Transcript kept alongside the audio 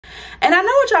And I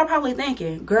know what y'all probably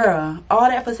thinking, girl, all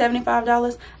that for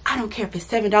 $75? I don't care if it's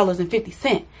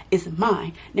 $7.50. It's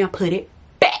mine. Now put it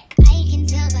back. I can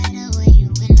tell by the way you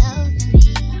in love with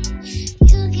me.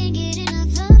 You can get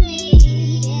enough of me,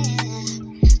 yeah.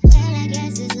 Well, I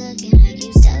guess it's looking like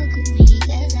you stuck with me,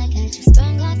 'cause I got you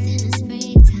sprung off in the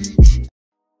springtime.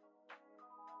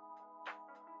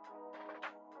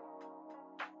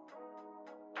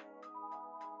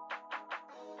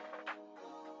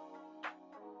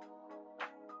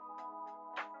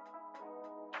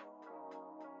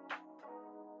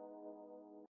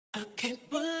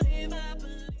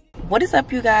 What is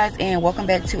up, you guys, and welcome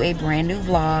back to a brand new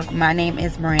vlog. My name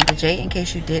is Miranda Jai, in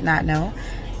case you did not know,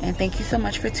 and thank you so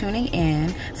much for tuning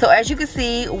in. So as you can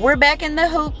see, we're back in the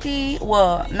hoopty.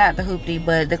 Well, not the hoopty,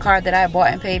 but the car that I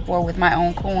bought and paid for with my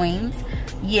own coins.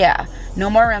 Yeah, no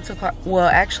more rental car. Well,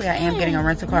 actually I am getting a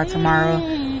rental car tomorrow,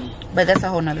 but that's a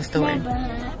whole nother story.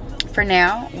 For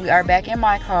now, we are back in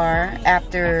my car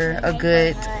after a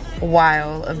good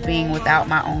while of being without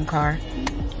my own car.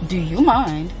 Do you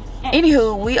mind?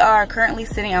 Anywho, we are currently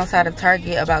sitting outside of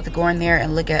Target, about to go in there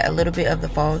and look at a little bit of the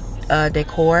fall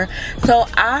decor. So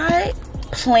I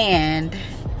planned,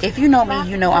 if you know me,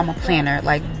 you know I'm a planner,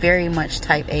 like very much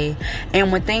type A.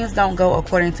 And when things don't go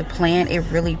according to plan, it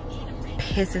really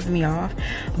pisses me off.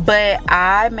 But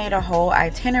I made a whole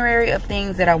itinerary of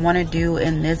things that I want to do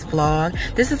in this vlog.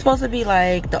 This is supposed to be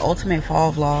like the ultimate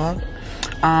fall vlog,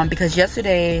 because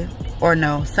yesterday, or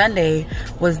no, Sunday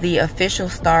was the official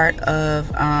start of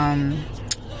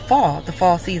the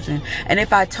fall season. And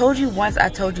if I told you once, I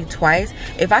told you twice.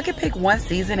 If I could pick one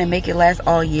season and make it last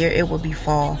all year, it would be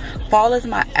fall. Fall is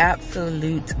my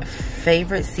absolute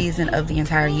favorite season of the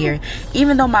entire year.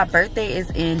 Even though my birthday is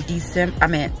in December, I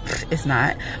mean, it's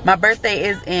not. My birthday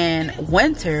is in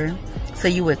winter, so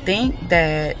you would think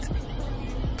that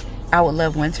I would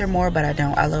love winter more, but I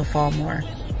don't. I love fall more,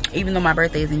 even though my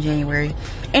birthday is in January.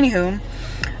 Anywho,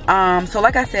 so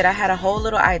like I said, I had a whole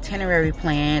little itinerary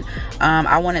planned.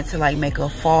 I wanted to like make a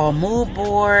fall mood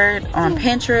board on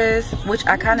Pinterest, which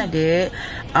I kind of did.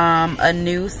 A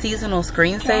new seasonal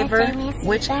screensaver,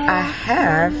 which I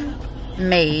have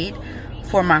made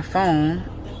for my phone.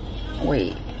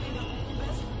 Wait.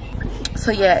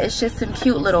 So yeah, it's just some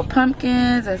cute little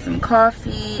pumpkins and some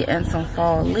coffee and some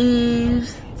fall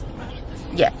leaves.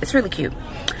 Yeah, it's really cute.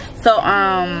 So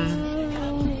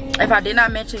if I did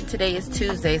not mention, today is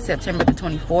Tuesday, September the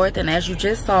 24th, and as you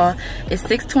just saw, it's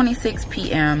 6:26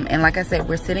 p.m. and like I said,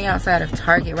 we're sitting outside of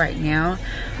Target right now.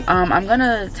 I'm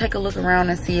gonna take a look around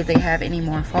and see if they have any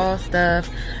more fall stuff.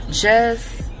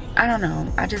 I don't know,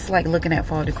 I just like looking at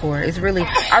fall decor. It's really,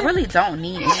 I really don't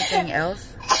need anything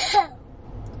else.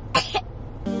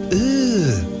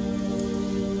 Ugh.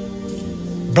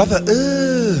 Brother,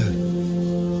 ugh.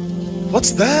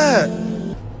 What's that?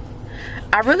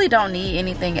 I really don't need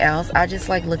anything else. I just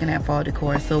like looking at fall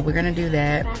decor, so we're gonna do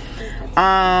that.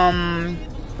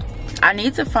 I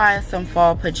need to find some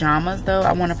fall pajamas though.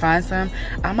 I want to find some.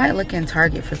 I might look in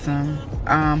Target for some.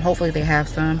 Hopefully they have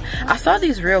some. I saw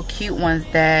these real cute ones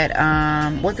that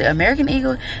was it American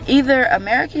Eagle? Either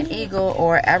American Eagle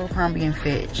or Abercrombie and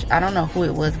Fitch. I don't know who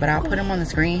it was, but I'll put them on the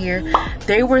screen here.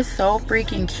 They were so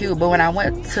freaking cute, but when I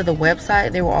went to the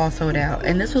website, they were all sold out,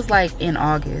 and this was like in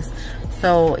August.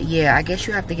 So yeah, I guess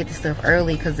you have to get the stuff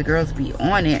early because the girls be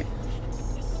on it.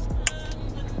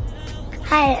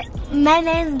 Hi, my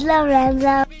name's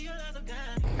Lorenzo.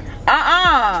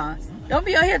 Don't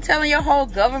be on here telling your whole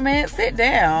government. Sit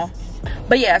down.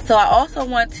 But yeah, so I also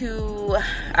want to,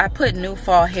 I put new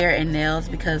fall hair and nails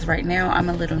because right now I'm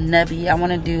a little nubby. I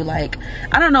want to do like,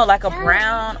 I don't know, like a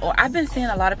brown, or I've been seeing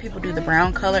a lot of people do the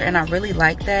brown color and I really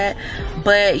like that.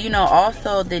 But you know,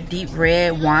 also the deep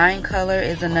red wine color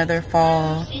is another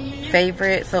fall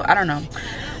favorite. So I don't know,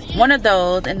 one of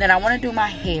those. And then I want to do my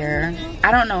hair.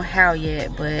 I don't know how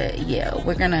yet, but yeah,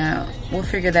 we'll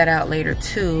figure that out later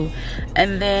too.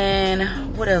 And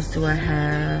then what else do I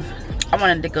have? I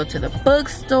wanted to go to the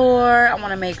bookstore. I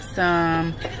want to make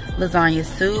some lasagna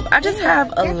soup. I just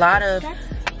have a lot of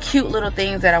cute little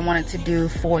things that I wanted to do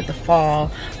for the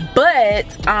fall. But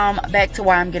back to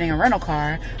why I'm getting a rental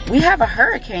car. We have a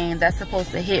hurricane that's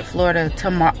supposed to hit Florida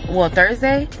tomorrow, well,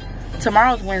 Thursday.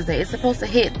 Tomorrow's Wednesday. It's supposed to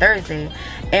hit Thursday.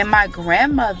 And my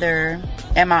grandmother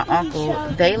and my uncle,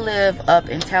 they live up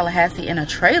in Tallahassee in a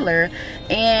trailer,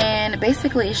 and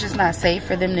basically it's just not safe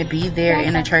for them to be there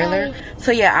in a trailer.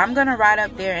 So yeah, I'm gonna ride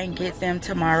up there and get them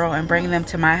tomorrow and bring them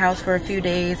to my house for a few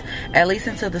days, at least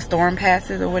until the storm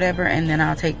passes or whatever, and then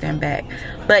I'll take them back.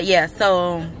 But yeah,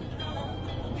 so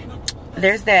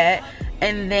there's that.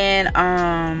 And then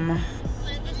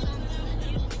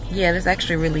yeah, that's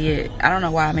actually really it. I don't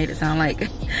know why I made it sound like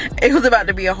it was about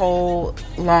to be a whole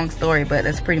long story, but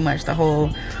that's pretty much the whole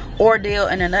ordeal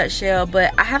in a nutshell.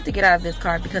 But I have to get out of this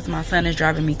car because my son is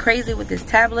driving me crazy with this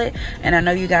tablet, and I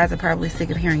know you guys are probably sick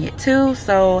of hearing it too.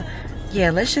 So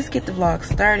yeah, let's just get the vlog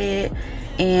started.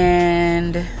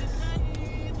 And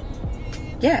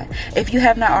yeah, if you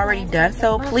have not already done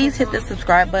so, please hit the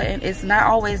subscribe button. It's not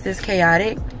always this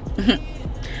chaotic.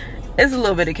 It's a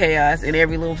little bit of chaos in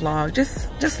every little vlog, just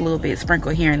a little bit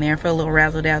sprinkled here and there for a little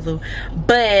razzle dazzle.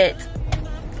 But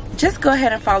just go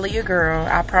ahead and follow your girl.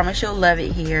 I promise you'll love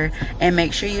it here. And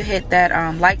make sure you hit that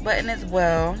like button as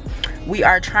well. We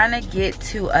are trying to get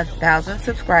to 1,000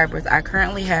 subscribers. I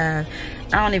currently have,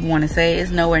 I don't even want to say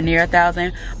it's nowhere near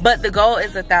 1,000, but the goal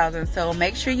is 1,000. So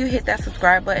make sure you hit that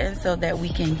subscribe button so that we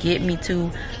can get me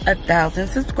to 1,000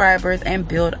 subscribers and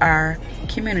build our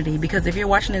community. Because if you're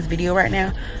watching this video right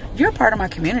now, you're a part of my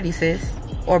community, sis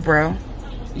or bro.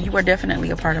 You are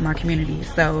definitely a part of my community.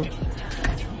 So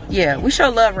yeah, we show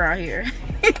love around here.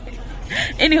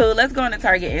 Anywho, let's go into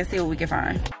Target and see what we can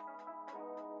find.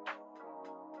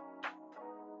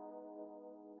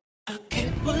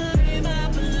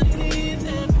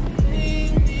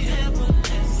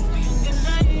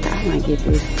 I might get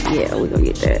this. Yeah, we're gonna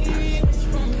get that.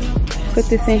 Put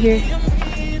this in here.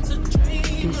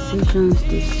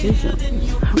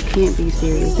 Decisions. I can't be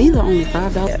serious. These are only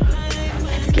 $5.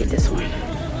 Let's get this one.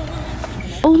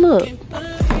 Oh look.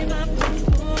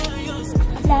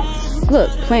 Look,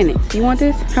 planets. You want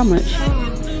this? How much?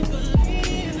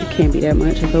 It can't be that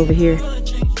much. It's over here.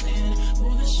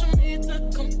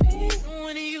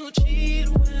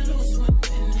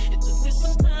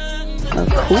 A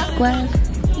coupe glass?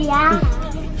 Yeah.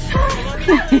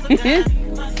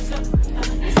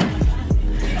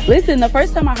 Listen, the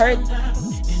first time I heard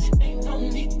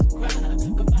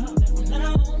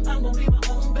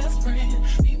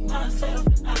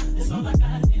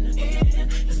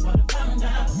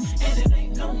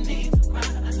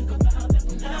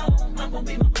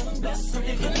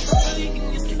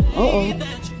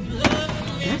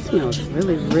that smells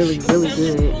really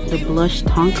good. The blush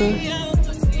tonka.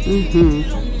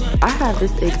 I have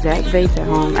this exact vase at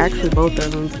home, actually both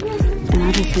of them, and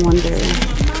I just wonder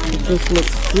if this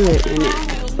looks good in it.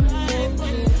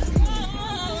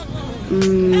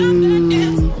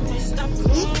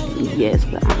 Yes,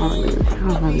 but I don't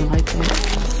really like that.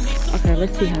 Okay,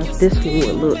 let's see how this one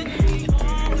would look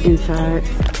inside.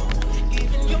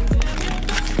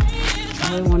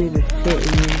 It won't even fit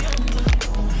in here.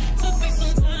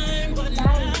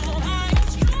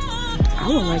 I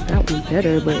would like that one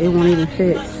better, but it won't even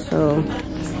fit, so.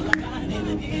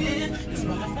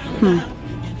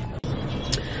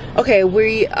 Okay,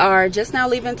 we are just now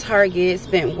leaving Target,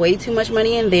 spent way too much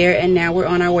money in there, and now we're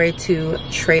on our way to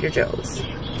Trader Joe's.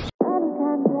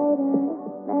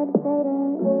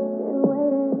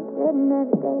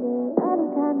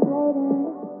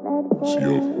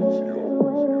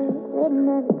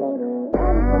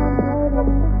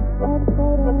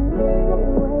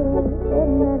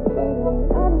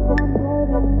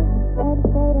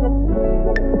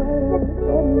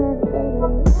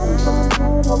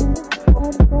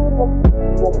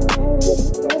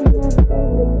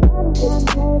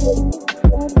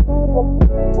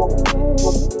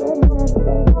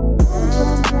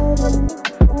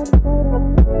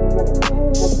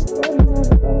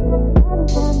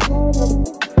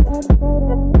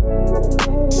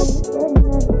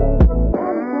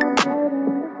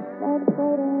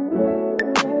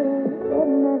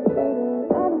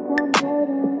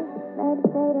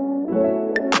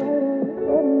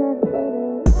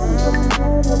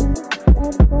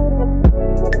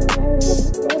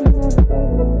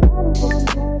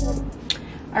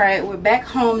 Alright, we're back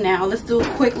home now. Let's do a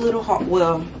quick little haul.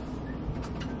 Well,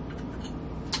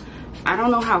 I don't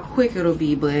know how quick it'll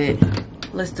be, but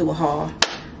let's do a haul.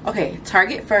 Okay,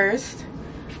 Target first.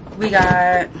 We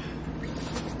got,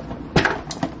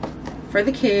 for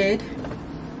the kid,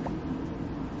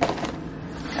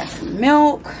 got some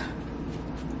milk.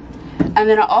 And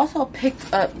then I also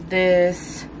picked up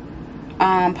this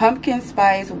pumpkin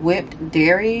spice whipped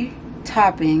dairy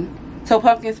topping. So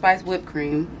pumpkin spice whipped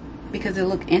cream, because it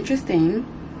looked interesting,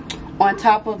 on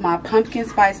top of my pumpkin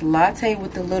spice latte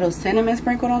with the little cinnamon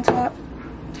sprinkled on top,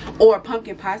 or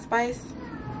pumpkin pie spice.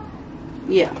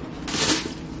 Yeah.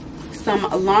 Some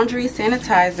laundry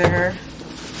sanitizer,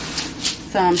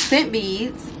 some scent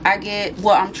beads. I get,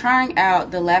 well, I'm trying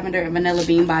out the lavender and vanilla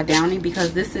bean by Downy,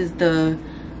 because this is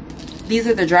these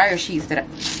are the dryer sheets that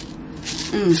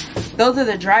those are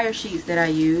the dryer sheets that I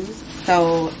use.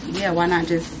 So yeah, why not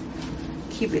just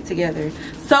keep it together.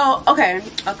 So, okay,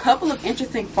 a couple of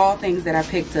interesting fall things that I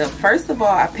picked up. First of all,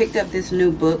 I picked up this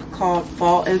new book called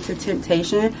Fall into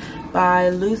Temptation by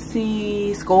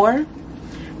Lucy Score.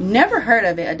 Never heard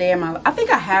of it a day in my life. I think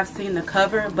I have seen the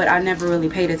cover, but I never really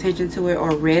paid attention to it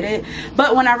or read it.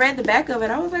 But when I read the back of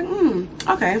it, I was like,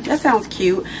 okay, that sounds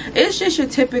cute. It's just your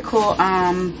typical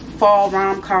fall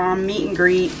rom-com, meet and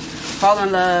greet, fall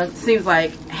in love, seems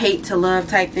like hate to love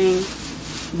type thing.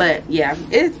 But yeah,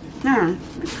 it'd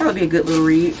probably be a good little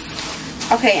read.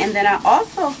 Okay, and then I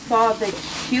also saw the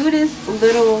cutest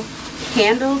little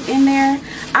candles in there.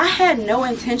 I had no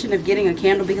intention of getting a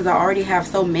candle because I already have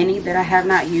so many that I have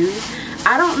not used.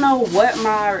 I don't know what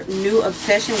my new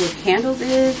obsession with candles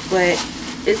is, but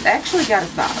it's actually gotta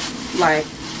stop, like,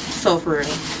 so for real.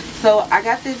 So I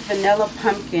got this vanilla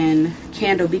pumpkin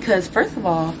candle because, first of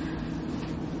all,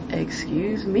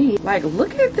 excuse me, like,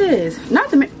 look at this.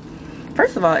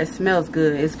 First of all, it smells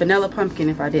good. It's vanilla pumpkin,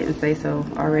 if I didn't say so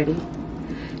already.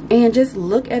 And just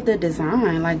look at the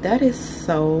design. Like, that is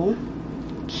so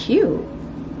cute.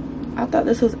 I thought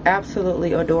this was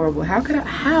absolutely adorable. How could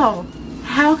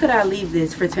I leave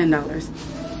this for $10?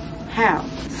 How?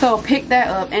 So pick that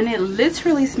up, and it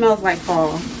literally smells like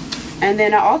fall. And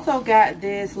then I also got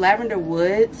this lavender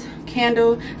woods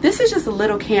candle. This is just a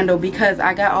little candle because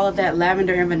I got all of that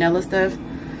lavender and vanilla stuff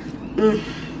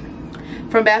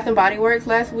from Bath and Body Works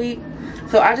last week.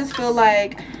 So I just feel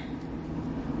like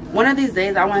one of these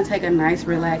days I want to take a nice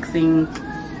relaxing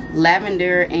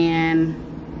lavender and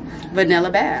vanilla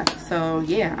bath. So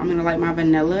yeah, I'm gonna light my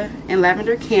vanilla and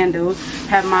lavender candle,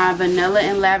 have my vanilla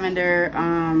and lavender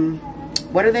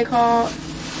what are they called,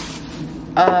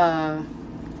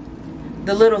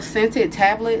 the little scented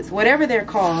tablets, whatever they're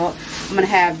called. I'm gonna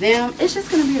have them. It's just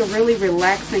gonna be a really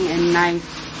relaxing and nice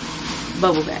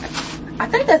bubble bath. I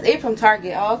think that's it from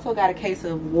Target. I also got a case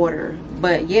of water,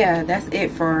 but yeah, that's it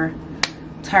for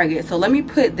Target. So let me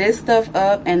put this stuff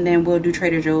up and then we'll do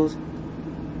Trader Joe's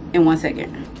in 1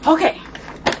 second. Okay,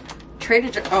 Trader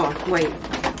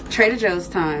Joe's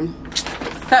time.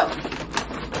 So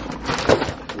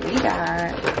we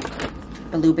got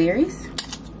blueberries,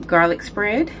 garlic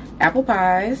spread, apple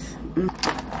pies,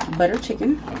 butter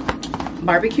chicken,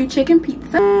 barbecue chicken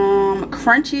pizza,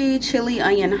 crunchy chili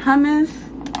onion hummus,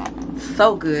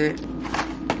 so good,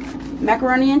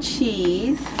 macaroni and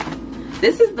cheese.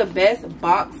 This is the best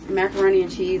boxed macaroni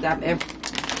and cheese I've ever,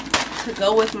 to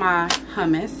go with my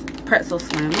hummus, pretzel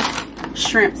slims,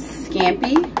 shrimp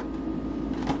scampi.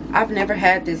 I've never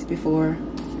had this before.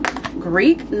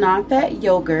 Greek non-fat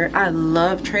yogurt. I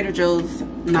love Trader Joe's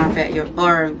non-fat yogurt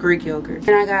or Greek yogurt.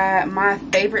 And I got my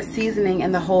favorite seasoning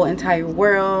in the whole entire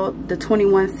world, the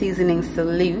 21 seasoning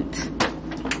salute.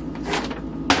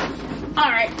 All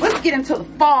right, let's get into the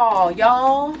fall,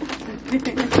 y'all.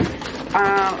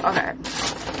 Okay,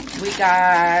 we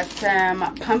got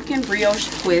some pumpkin brioche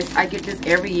twist. I get this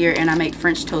every year and I make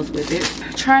French toast with it.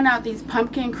 Trying out these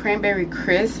pumpkin cranberry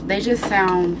crisps. They just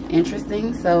sound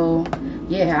interesting. So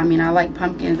yeah, I mean, I like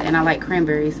pumpkins and I like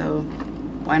cranberry, so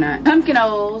why not?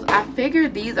 Pumpkin-O's. I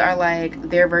figured these are like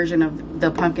their version of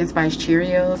the pumpkin spice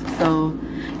Cheerios. So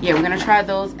yeah, we're gonna try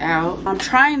those out. I'm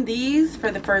trying these for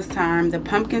the first time, the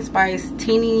pumpkin spice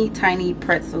teeny tiny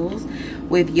pretzels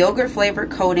with yogurt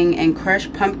flavored coating and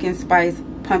crushed pumpkin spice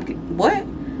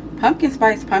pumpkin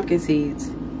spice pumpkin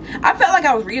seeds. I felt like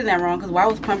I was reading that wrong because why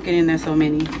was pumpkin in there so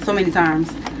many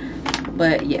times?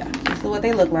 But yeah, this is what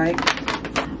they look like.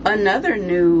 Another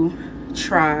new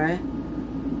try.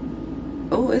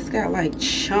 Oh, it's got like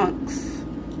chunks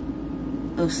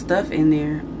of stuff in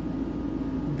there.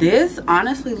 This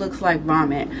honestly looks like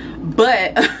vomit,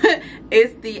 but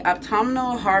it's the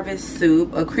autumnal harvest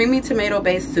soup, a creamy tomato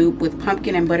based soup with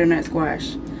pumpkin and butternut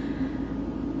squash.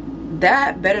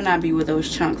 That better not be what those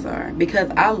chunks are, because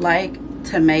I like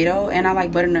tomato and I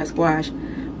like butternut squash,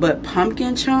 but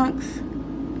pumpkin chunks.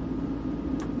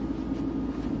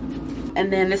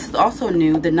 And then this is also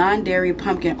new, the non-dairy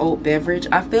pumpkin oat beverage.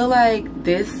 I feel like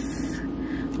this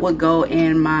would go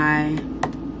in my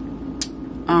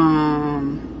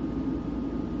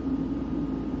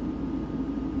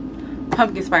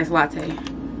pumpkin spice latte.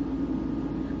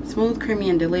 Smooth, creamy,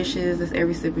 and delicious. It's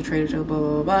every sip of Trader Joe, blah,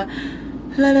 blah, blah, blah.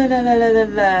 La, la, la, la, la, la,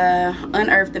 la.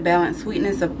 Unearth the balanced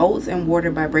sweetness of oats and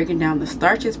water by breaking down the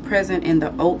starches present in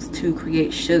the oats to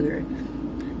create sugar.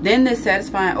 Then this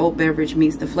satisfying oat beverage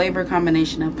meets the flavor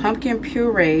combination of pumpkin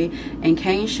puree and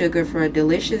cane sugar for a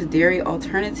delicious dairy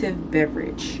alternative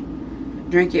beverage.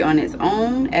 Drink it on its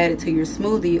own, add it to your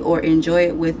smoothie, or enjoy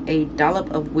it with a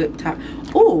dollop of whipped top.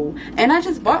 Ooh, and I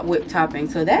just bought whipped topping,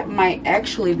 so that might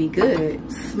actually be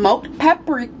good. Smoked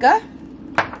paprika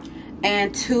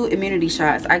and 2 immunity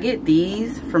shots. I get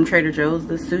these from Trader Joe's,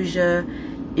 the Suja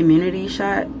immunity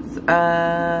shots,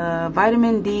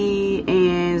 vitamin D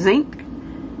and zinc.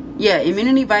 Yeah,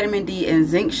 immunity, vitamin D and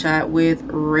zinc shot with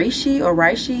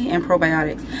reishi and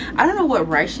probiotics. I don't know what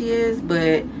reishi is,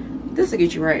 but this will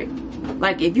get you right.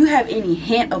 Like if you have any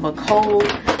hint of a cold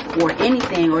or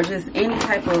anything, or just any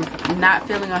type of not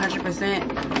feeling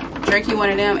 100%, drink you one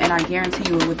of them and I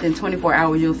guarantee you within 24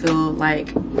 hours you'll feel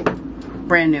like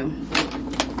brand new.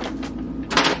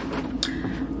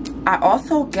 I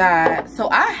also got, so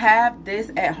I have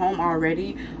this at home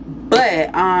already, but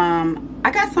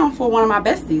I got some for one of my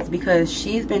besties because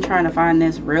she's been trying to find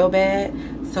this real bad.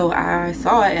 So I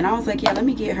saw it and I was like, yeah, let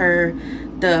me get her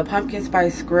the pumpkin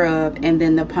spice scrub and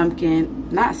then the pumpkin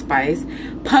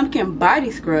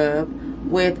body scrub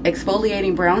with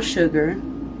exfoliating brown sugar.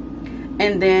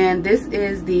 And then this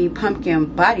is the pumpkin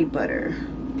body butter,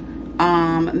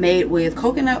 made with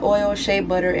coconut oil, shea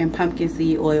butter, and pumpkin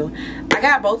seed oil. I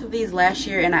got both of these last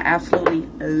year and I absolutely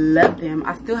love them.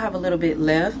 I still have a little bit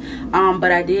left,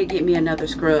 but I did get me another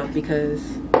scrub because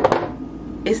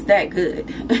it's that good.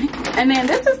 And then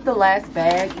this is the last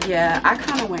bag. Yeah, I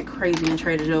kind of went crazy in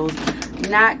Trader Joe's,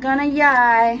 not gonna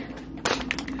lie.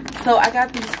 So I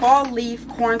got these fall leaf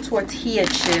corn tortilla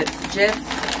chips just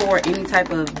for any type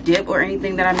of dip or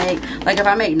anything that I make. Like if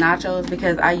I make nachos,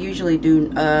 because I usually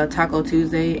do Taco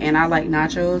Tuesday and I like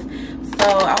nachos. So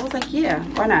I was like, yeah,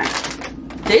 why not?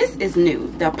 This is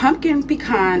new, the pumpkin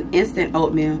pecan instant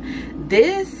oatmeal.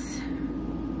 This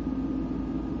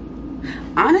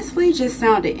honestly just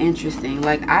sounded interesting.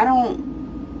 Like I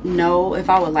don't know if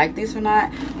I would like this or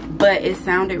not, but it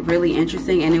sounded really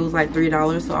interesting and it was like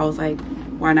 $3. So I was like,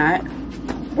 why not?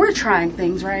 We're trying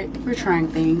things, right? We're trying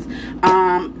things.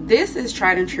 This is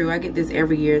tried and true. I get this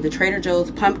every year. The Trader Joe's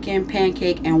pumpkin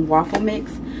pancake and waffle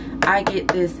mix. I get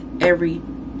this every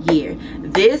year.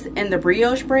 This and the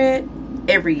brioche bread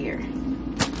every year.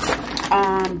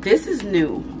 This is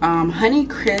new. Honey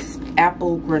crisp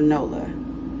apple granola.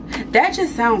 That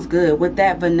just sounds good with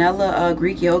that vanilla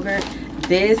Greek yogurt.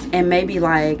 This and maybe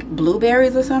like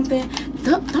blueberries or something.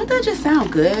 Don't that just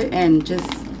sound good and just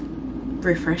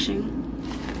refreshing?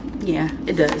 Yeah,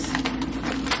 it does.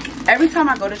 Every time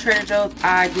I go to Trader Joe's,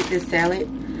 I get this salad.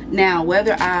 Now,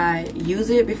 whether I use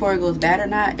it before it goes bad or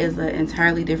not is an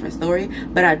entirely different story.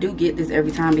 But I do get this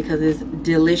every time because it's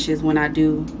delicious when I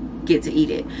do get to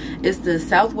eat it. It's the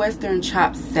Southwestern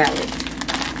chopped salad.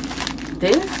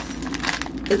 This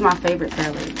is my favorite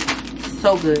salad.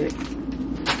 So good.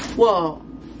 Well,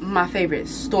 my favorite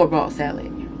store-bought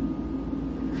salad.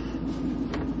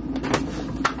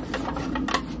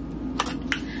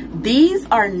 These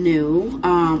are new,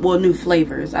 well, new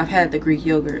flavors. I've had the Greek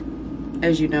yogurt,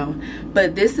 as you know,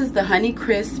 but this is the Honey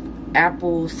Crisp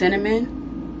Apple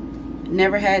Cinnamon.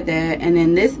 Never had that. And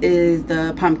then this is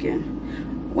the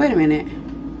pumpkin. Wait a minute.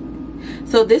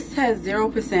 So this has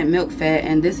 0% milk fat,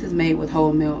 and this is made with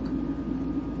whole milk.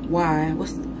 Why?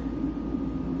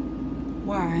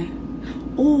 Why?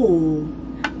 Ooh,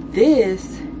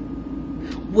 this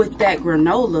with that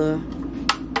granola.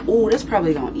 Ooh, that's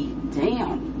probably gonna eat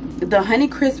down. The Honey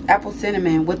Crisp Apple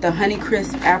Cinnamon with the Honey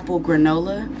Crisp Apple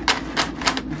Granola,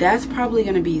 that's probably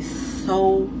gonna be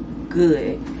so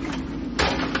good.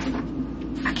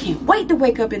 I can't wait to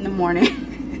wake up in the morning.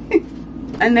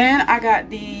 And then I got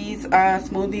these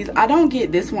smoothies. I don't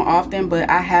get this one often, but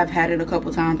I have had it a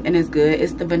couple times and it's good.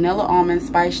 It's the vanilla almond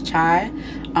spice chai.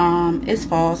 It's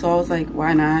fall, so I was like,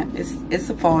 why not? It's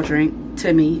a fall drink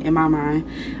to me, in my mind.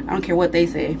 I don't care what they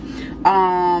say.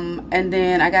 And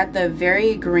then I got the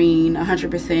Very Green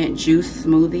 100% juice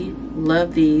smoothie.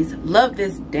 Love these. Love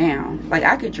this down. Like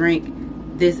I could drink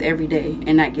this every day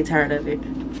and not get tired of it.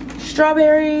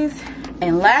 Strawberries.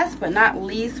 And last but not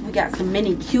least, we got some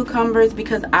mini cucumbers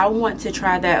because I want to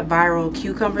try that viral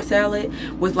cucumber salad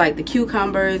with like the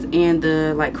cucumbers and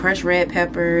the like crushed red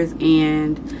peppers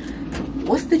and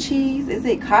what's the cheese? Is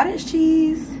it cottage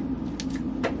cheese?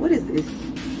 What is this?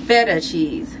 Feta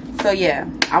cheese. So yeah,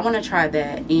 I want to try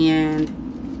that, and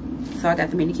so I got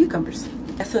the mini cucumbers.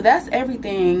 So that's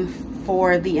everything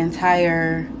for the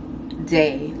entire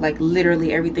day, like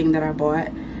literally everything that I bought.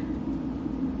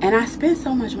 And I spent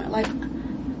so much money. Like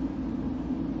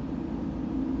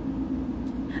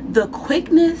the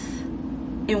quickness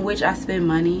in which I spend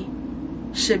money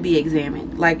should be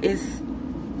examined. Like it's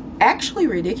actually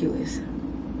ridiculous.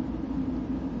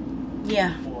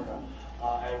 Yeah.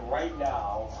 And right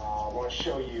now, I want to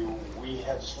show you, we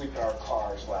had to sleep in our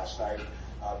cars last night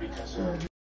because of...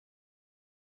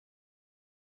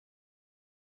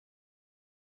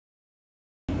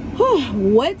 Whew.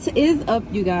 What is up,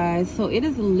 you guys? So it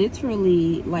is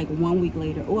literally like 1 week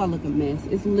later. Oh, I look a mess.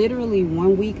 It's literally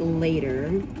 1 week later,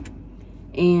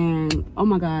 and oh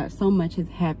my god, so much has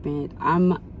happened.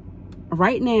 I'm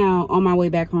right now on my way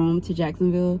back home to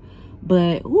Jacksonville,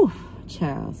 but oof,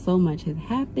 child, so much has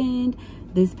happened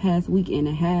this past week and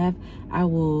a half. I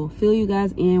will fill you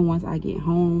guys in once I get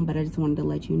home, but I just wanted to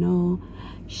let you know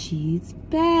she's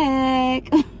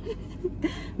back.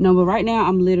 No, but right now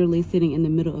I'm literally sitting in the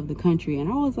middle of the country,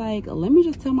 and I was like, let me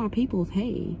just tell my peoples,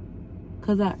 hey,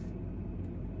 cause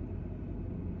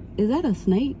is that a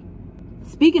snake?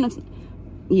 Speaking of,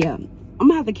 yeah, I'm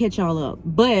gonna have to catch y'all up.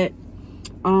 But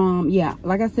yeah,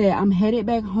 like I said, I'm headed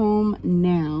back home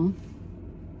now,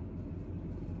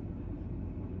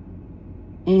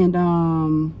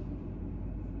 and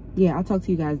yeah, I'll talk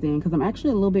to you guys then, because I'm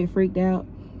actually a little bit freaked out.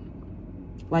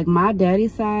 Like, my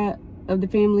daddy's side of the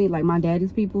family, like my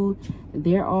daddy's people,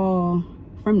 they're all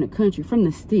from the country, from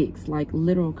the sticks, like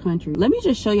literal country. Let me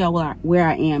just show y'all where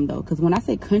I am though, because when I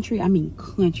say country, I mean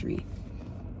country.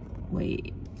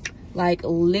 Wait, like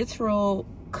literal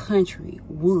country,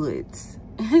 woods.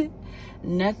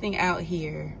 Nothing out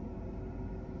here,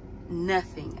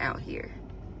 nothing out here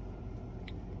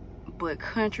but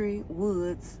country,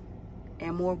 woods,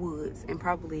 and more woods, and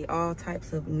probably all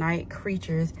types of night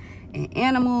creatures and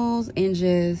animals, and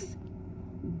just,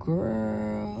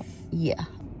 girl, yeah,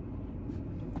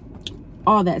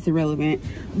 all that's irrelevant.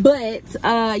 But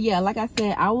yeah, like I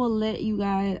said, I will let you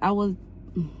guys,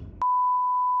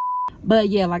 but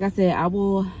yeah, like I said, I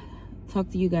will talk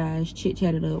to you guys, chit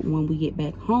chat it up when we get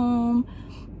back home,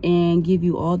 and give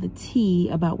you all the tea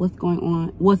about what's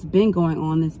been going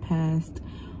on this past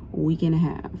week and a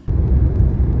half.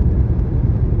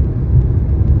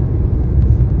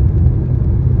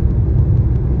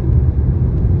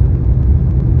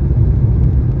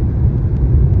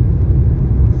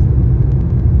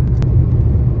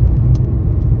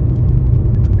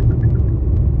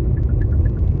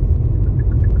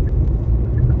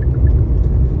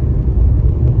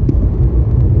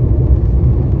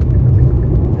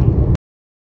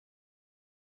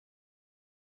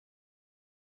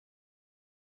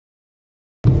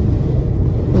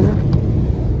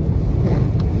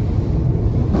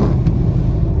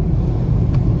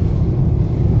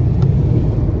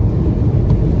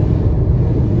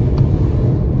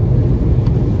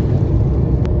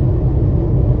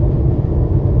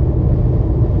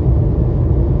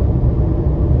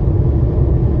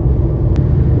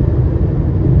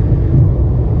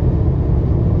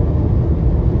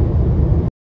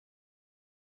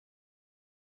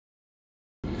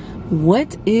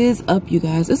 What is up, you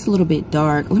guys? It's a little bit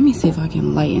dark. Let me see if I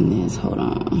can lighten this. Hold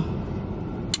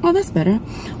on. Oh, that's better.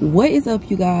 What is up,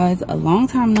 you guys? A long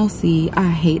time no see. I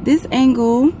hate this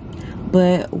angle,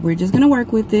 but we're just gonna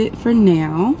work with it for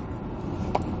now.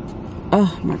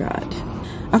 Oh my god.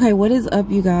 Okay, what is up,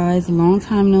 you guys? Long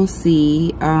time no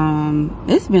see.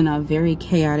 It's been a very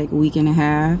chaotic week and a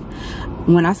half.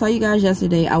 When I saw you guys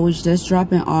yesterday, I was just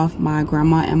dropping off my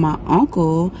grandma and my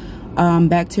uncle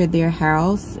back to their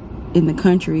house in the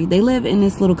country. They live in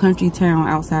this little country town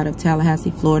outside of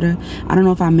Tallahassee, Florida. I don't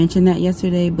know if I mentioned that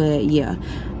yesterday, but yeah,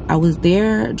 I was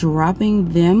there dropping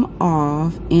them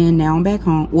off, and now I'm back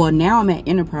home. Well, now I'm at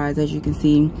Enterprise, as you can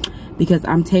see, because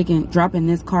I'm dropping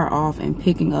this car off and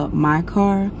picking up my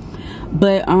car.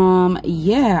 But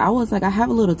yeah, I was like, I have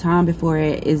a little time before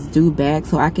it is due back,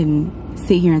 so I can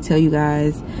sit here and tell you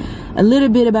guys a little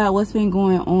bit about what's been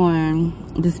going on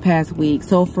this past week.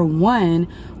 So for one,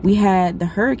 we had the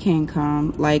hurricane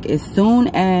come, like as soon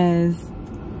as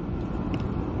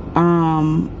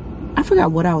I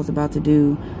forgot what I was about to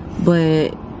do,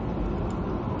 but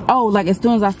oh, like as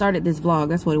soon as I started this vlog,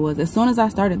 that's what it was. As soon as I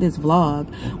started this vlog,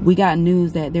 we got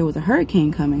news that there was a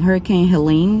hurricane coming. Hurricane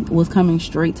Helene was coming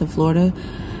straight to Florida.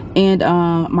 And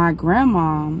my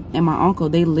grandma and my uncle,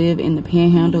 they live in the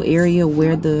Panhandle area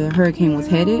where the hurricane was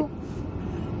headed.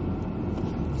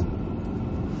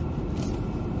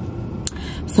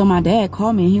 So my dad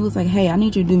called me and he was like, hey, I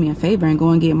need you to do me a favor and go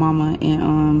and get mama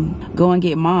and go and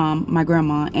get mom, my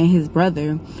grandma, and his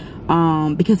brother,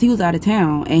 because he was out of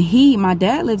town. And my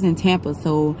dad lives in Tampa,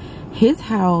 so his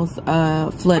house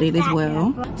flooded as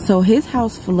well. So his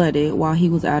house flooded while he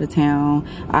was out of town.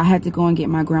 I had to go and get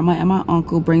my grandma and my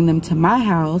uncle, bring them to my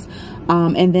house,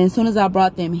 and then as soon as I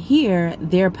brought them here,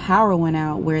 their power went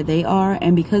out where they are.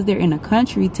 And because they're in a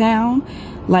country town,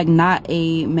 like not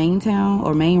a main town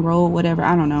or main road, whatever,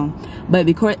 I don't know, but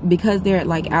because they're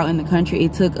like out in the country,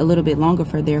 it took a little bit longer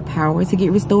for their power to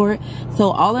get restored. So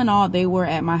all in all, they were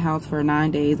at my house for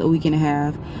 9 days, a week and a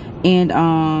half. And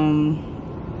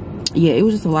yeah, it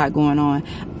was just a lot going on.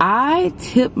 I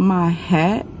tip my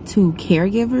hat to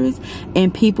caregivers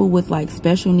and people with like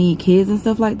special need kids and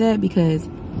stuff like that, because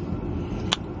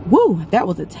woo, that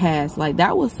was a task. Like,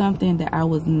 that was something that I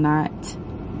was not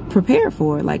prepared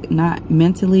for, like not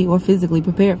mentally or physically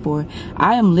prepared for.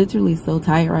 I am literally so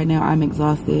tired right now. I'm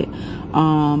exhausted.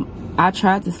 I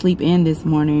tried to sleep in this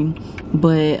morning,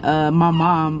 but my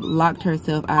mom locked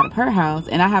herself out of her house,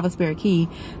 and I have a spare key,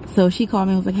 so she called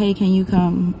me and was like, hey, can you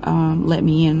come let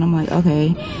me in? And I'm like, okay.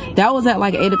 That was at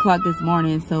like 8 o'clock this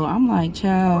morning, so I'm like,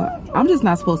 child, I'm just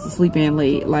not supposed to sleep in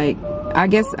late. Like, I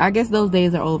guess those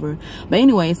days are over. But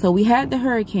anyway, so we had the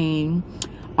hurricane.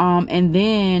 And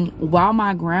then while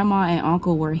my grandma and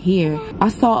uncle were here, I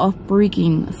saw a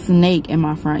freaking snake in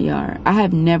my front yard.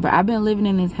 I've been living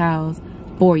in this house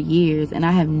for years, and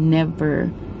I have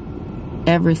never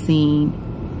ever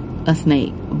seen a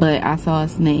snake, but I saw a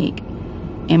snake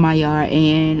in my yard,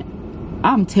 and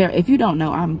if you don't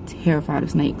know, I'm terrified of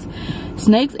snakes.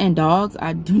 Snakes and dogs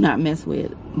I do not mess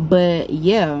with. But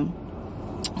yeah,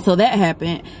 so that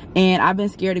happened, and I've been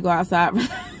scared to go outside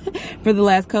for the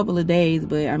last couple of days,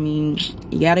 but I mean,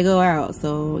 you gotta go out.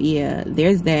 So yeah,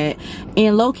 there's that.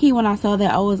 And low-key, when I saw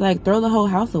that, I was like, throw the whole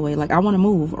house away. Like, I want to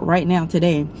move right now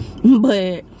today.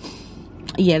 But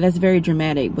yeah, that's very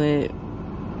dramatic, but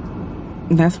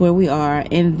that's where we are.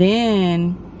 And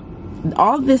then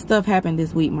all this stuff happened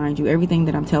this week, mind you, everything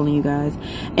that I'm telling you guys.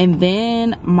 And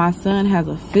then my son has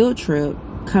a field trip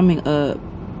coming up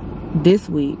this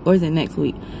week, or is it next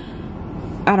week?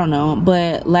 I don't know,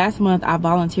 but last month I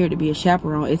volunteered to be a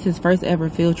chaperone. It's his first ever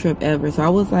field trip ever. So I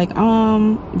was like,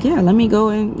 yeah, let me go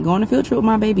on a field trip with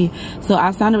my baby. So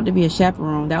I signed up to be a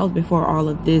chaperone. That was before all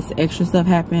of this extra stuff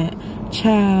happened.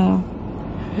 Child,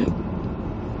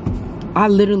 I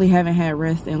literally haven't had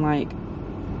rest in like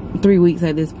 3 weeks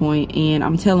at this point, and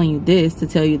I'm telling you this to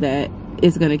tell you that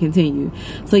it's going to continue.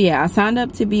 So yeah, I signed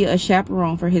up to be a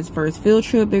chaperone for his first field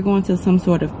trip. They're going to some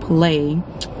sort of play.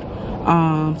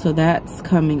 So that's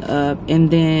coming up. And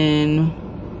then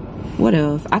what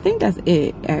else? I think that's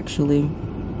it, actually,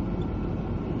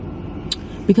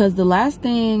 because the last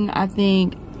thing, I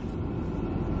think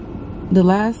the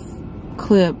last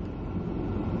clip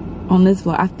on this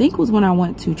vlog, I think, was when I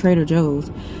went to Trader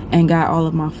Joe's and got all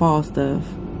of my fall stuff,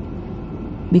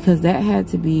 because that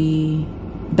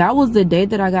was the day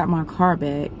that I got my car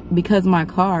back. Because my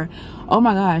car, oh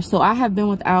my gosh, so I have been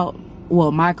without,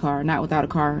 well, my car, not without a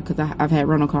car, because I've had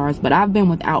rental cars, but I've been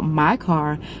without my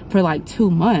car for like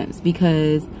 2 months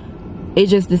because it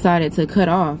just decided to cut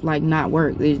off, like not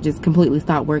work. It just completely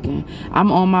stopped working.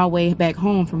 I'm on my way back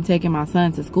home from taking my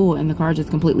son to school, and the car just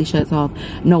completely shuts off.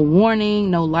 No warning,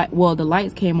 no light. Well, the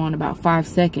lights came on about 5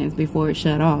 seconds before it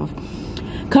shut off.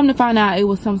 Come to find out, it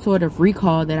was some sort of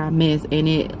recall that I missed, and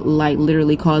it like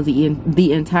literally caused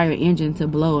the entire engine to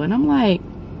blow. And I'm like,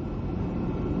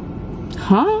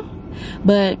 huh?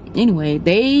 But anyway,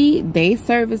 they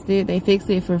serviced it, they fixed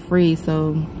it for free,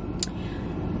 so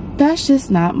that's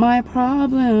just not my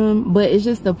problem. But it's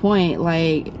just the point,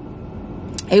 like,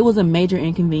 it was a major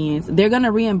inconvenience. They're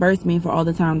gonna reimburse me for all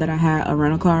the time that I had a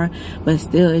rental car, but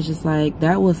still, it's just like,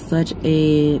 that was such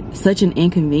an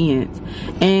inconvenience.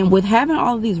 And with having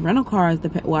all of these rental cars,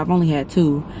 well, I've only had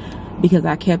 2, because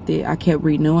I kept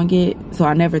renewing it, so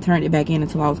I never turned it back in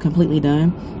until I was completely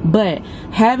done. But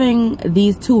having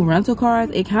these 2 rental cars,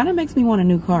 it kind of makes me want a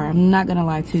new car, I'm not gonna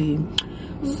lie to you.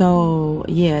 So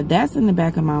yeah, that's in the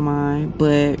back of my mind.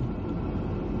 But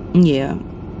yeah,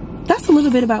 that's a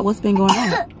little bit about what's been going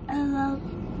on.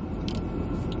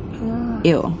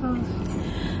 Ew.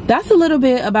 That's a little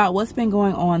bit about what's been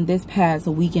going on this past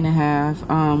week and a half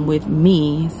with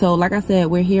me. So like I said,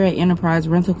 we're here at Enterprise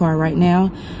Rental Car right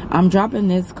now. I'm dropping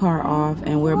this car off,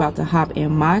 and we're about to hop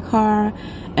in my car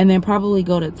and then probably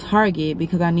go to Target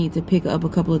because I need to pick up a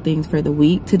couple of things for the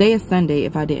week. Today is Sunday,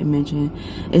 if I didn't mention.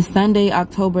 It's Sunday,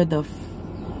 October the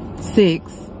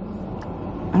 6th.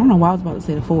 I don't know why I was about to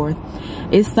say the 4th.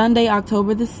 It's Sunday,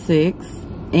 October the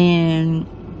 6th, and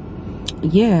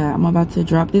yeah, I'm about to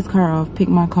drop this car off, pick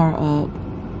my car up,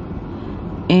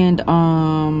 and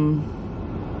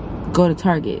go to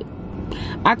Target.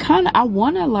 I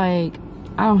want to, like,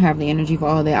 I don't have the energy for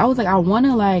all that. I was like, I want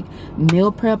to like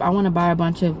meal prep. I want to buy a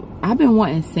bunch of, I've been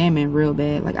wanting salmon real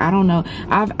bad. Like, I don't know,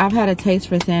 I've had a taste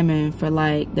for salmon for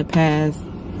like the past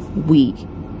week.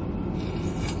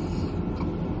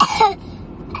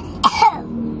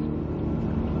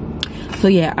 So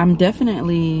yeah, I'm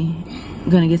definitely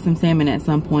gonna get some salmon at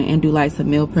some point and do like some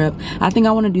meal prep. I think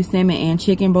I want to do salmon and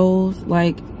chicken bowls.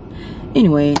 Like,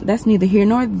 anyway, that's neither here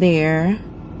nor there.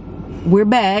 we're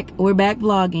back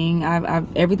vlogging.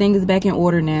 Everything is back in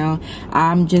order now.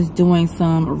 I'm just doing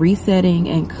some resetting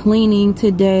and cleaning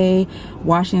today,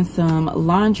 washing some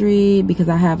laundry because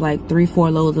I have like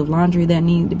 3-4 loads of laundry that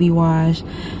need to be washed.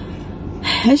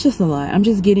 It's just a lot. I'm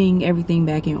just getting everything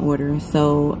back in order.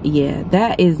 So yeah,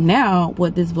 that is now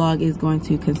what this vlog is going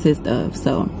to consist of.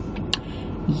 So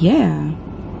yeah.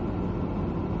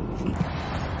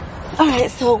 All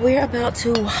right, so we're about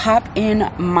to hop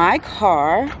in my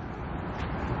car.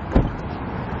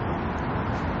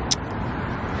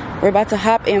 We're about to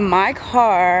hop in my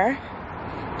car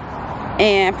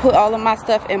and put all of my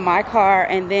stuff in my car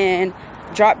and then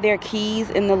drop their keys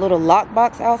in the little lock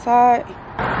box outside.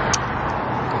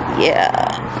 Yeah.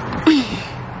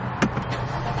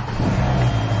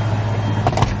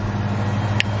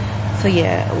 So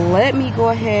yeah, let me go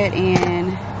ahead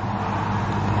and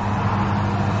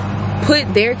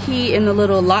put their key in the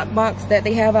little lock box that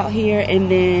they have out here, and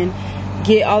then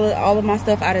get all of my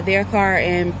stuff out of their car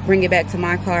and bring it back to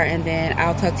my car, and then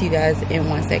I'll talk to you guys in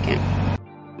 1 second.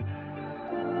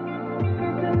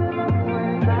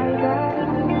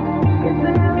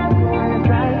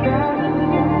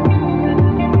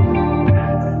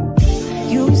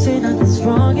 You say nothing's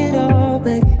wrong at all,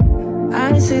 baby.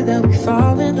 I say that we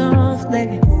falling off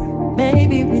lately.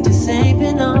 Maybe we just ain't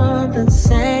been on the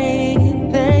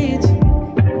same page.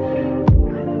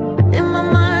 In my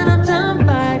mind, I'm done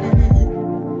fighting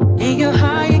it. In your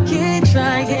heart, you keep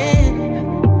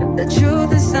trying. The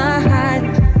truth is not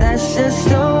hiding. That's just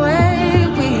the way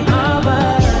we are.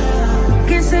 But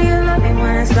can't say you love me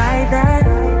when it's like that.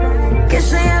 Can't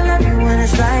say I love you when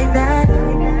it's like that.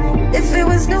 If it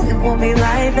was new, it won't be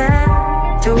like that.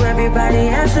 To everybody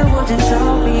else, it would just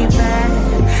show me back.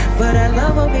 But I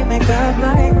love when we make up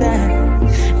like that.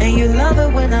 And you love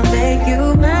it when I make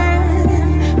you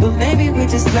mad. But maybe we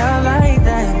just love like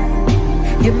that.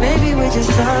 Yeah, maybe we just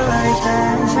love like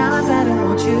that. Times I don't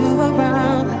want you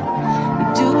around.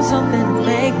 You do something to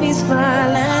make me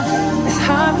smile, and it's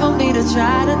hard for me to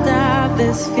try to stop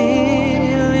this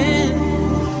feeling.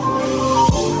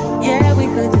 Yeah, we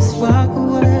could just walk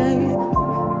away.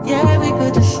 Yeah, we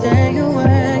could just stay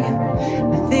away.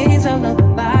 The things I love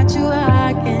about you,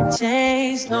 I can't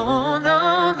change. No,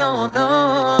 no, no,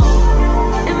 no.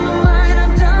 In my mind,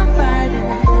 I'm done fighting.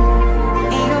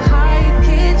 In your heart, you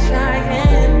keep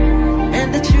trying.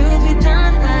 And the truth we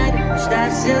done hiding.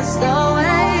 That's just the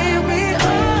way we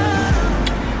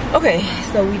are. Okay,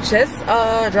 so we just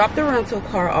dropped the rental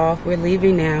car off. We're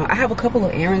leaving now. I have a couple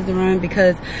of errands to run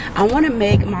because I want to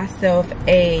make myself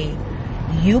a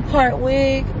U-part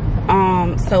wig.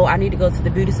 So I need to go to the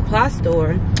beauty supply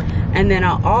store, and then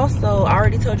I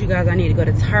already told you guys I need to go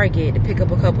to Target to pick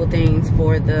up a couple things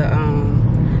for the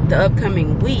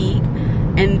upcoming week,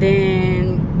 and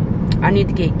then I need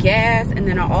to get gas, and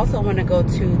then I also want to go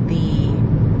to the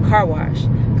car wash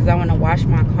because I want to wash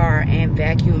my car and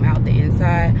vacuum out the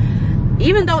inside,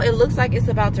 even though it looks like it's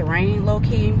about to rain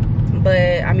low-key.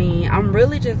 But I mean, I'm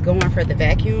really just going for the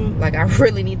vacuum. Like, I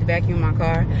really need to vacuum my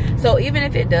car. So even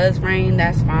if it does rain,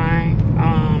 that's fine.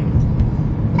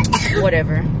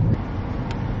 Whatever.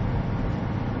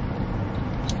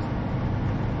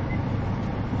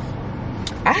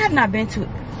 I have not been to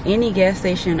any gas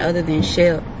station other than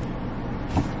Shell.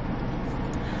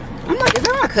 I'm like, is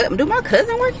that my cousin? Do my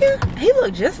cousin work here? He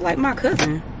look just like my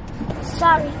cousin.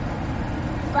 Sorry,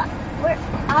 but we're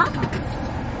off.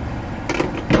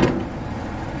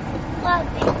 A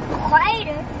bit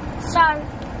quieter. Sorry,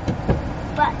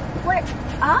 but we're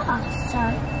off.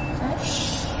 Sorry.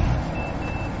 Shh.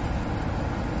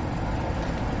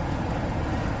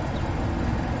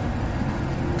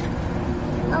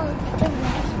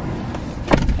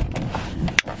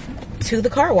 To the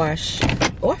car wash.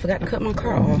 Oh, I forgot to cut my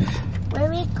car off. Where are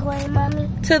we going, Mommy?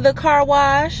 To the car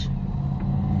wash.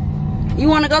 You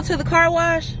want to go to the car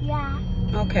wash? Yeah.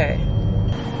 Okay.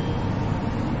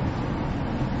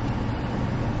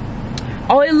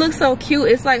 Oh, it looks so cute.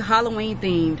 It's like Halloween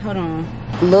themed. Hold on.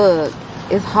 Look,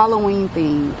 it's Halloween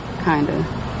themed, kind of.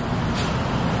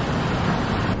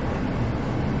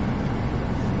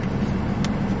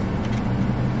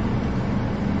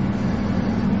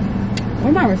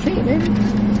 Where's my receipt, baby?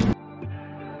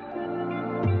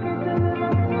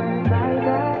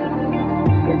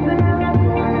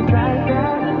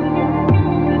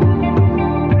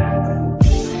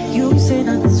 You say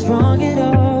nothing's wrong at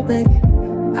all, baby.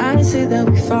 I say that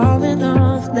we falling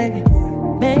off lately.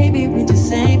 Maybe we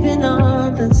just ain't been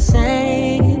on the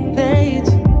same page.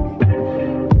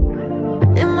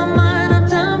 In my mind, I'm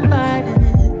done fighting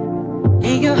it.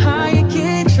 In your heart, you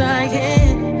keep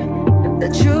trying. The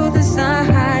truth is not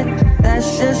hiding.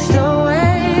 That's just the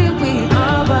way we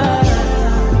are. But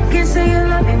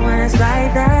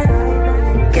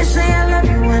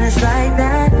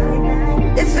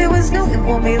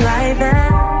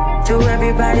To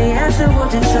everybody else it will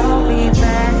just hold me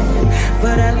back.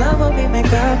 But I love when we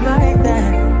make up like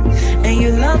that. And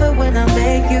you love it when I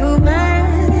make you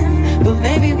mad. But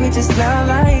maybe we just love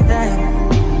like that.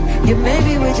 Yeah,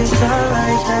 maybe we just love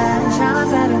like that.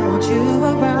 Times I don't want you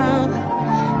around.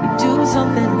 You do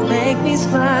something to make me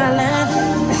smile,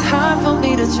 and it's hard for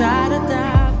me to try to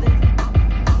doubt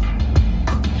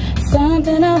it.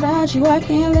 Something about you, I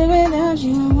can't live without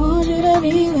you. I want you to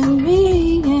be with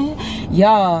me.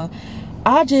 Y'all,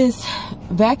 I just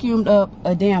vacuumed up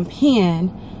a damn pen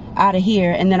out of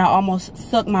here, and then I almost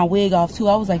sucked my wig off too.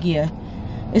 I was like, yeah,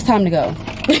 it's time to go.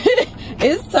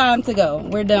 It's time to go.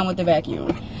 We're done with the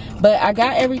vacuum. But I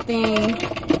got everything,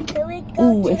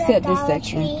 except this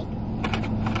section.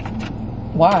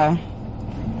 Why?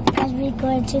 Because we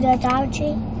going to the Dollar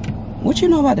Tree. What you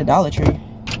know about the Dollar Tree?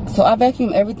 So I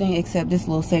vacuumed everything except this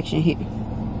little section here.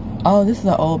 Oh, this is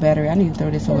an old battery. I need to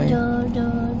throw this away.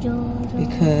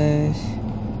 Because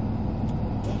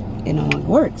it no longer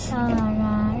works.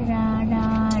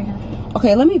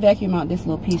 Okay, let me vacuum out this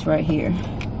little piece right here.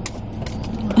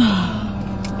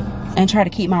 And try to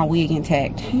keep my wig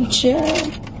intact. Chill.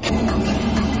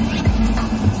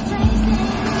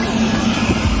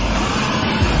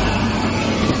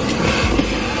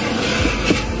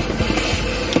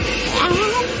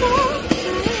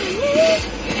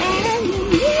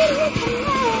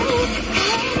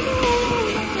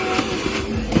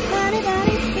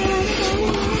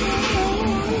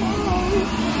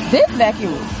 This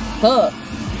vacuum sucks.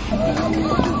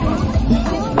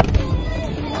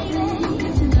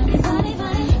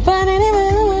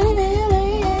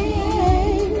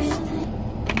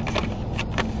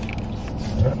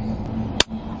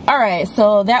 Alright,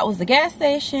 so that was the gas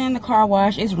station, the car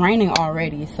wash. It's raining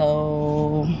already,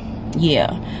 so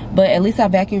yeah. But at least I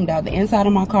vacuumed out the inside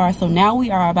of my car. So now we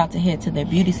are about to head to the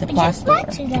beauty supply store. We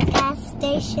just went to the gas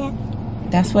station.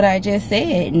 That's what I just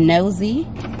said, nosy.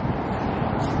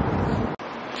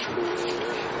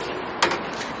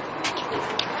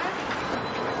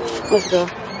 Let's go.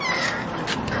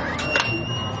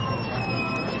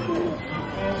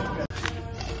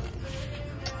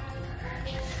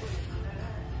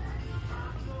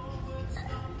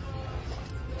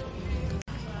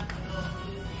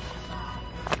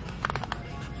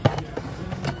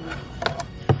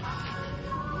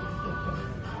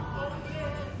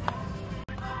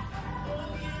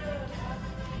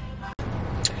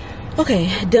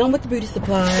 Okay, done with the beauty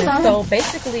supplies. So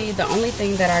basically the only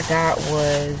thing that I got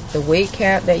was the wig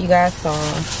cap that you guys saw.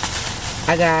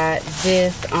 I got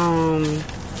this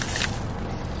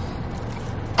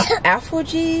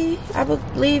Alpha-G, I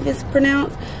believe it's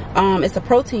pronounced. It's a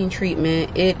protein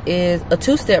treatment. It is a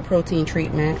 2-step protein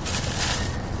treatment.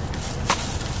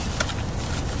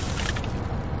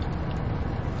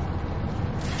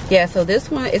 Yeah, so this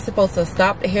one is supposed to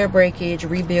stop the hair breakage,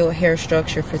 rebuild hair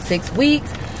structure for 6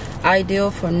 weeks. Ideal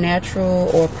for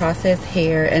natural or processed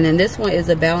hair. And then this one is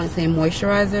a balancing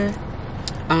moisturizer.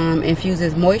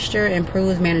 Infuses moisture,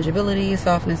 improves manageability,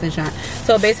 softness, and shine.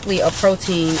 So basically a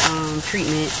protein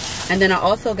treatment. And then I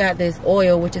also got this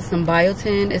oil, which is some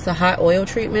biotin. It's a hot oil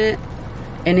treatment,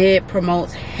 and it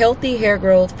promotes healthy hair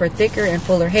growth for thicker and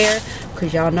fuller hair.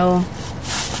 Because y'all know,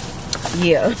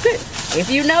 yeah. If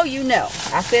you know, you know.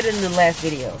 I said it in the last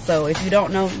video. So if you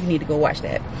don't know, you need to go watch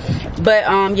that. But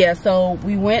yeah, so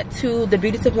we went to the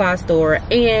beauty supply store,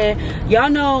 and y'all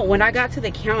know when I got to the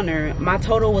counter, my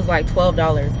total was like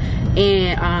 $12.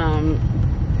 And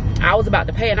I was about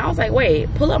to pay, and I was like,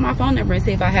 wait, pull up my phone number and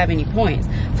see if I have any points.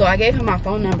 So I gave him my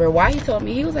phone number. Why he told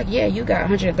me, he was like, yeah, you got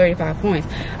 135 points.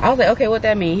 I was like, okay, what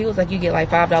that mean? He was like, you get like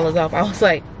 $5 off. I was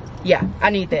like, yeah,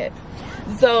 I need that.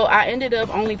 So I ended up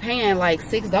only paying like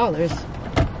 $6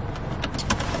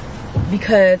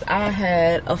 because I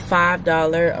had a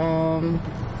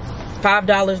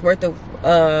 $5 worth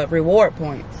of reward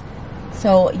points.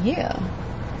 So yeah,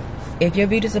 if your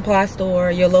beauty supply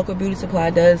store, your local beauty supply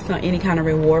does any kind of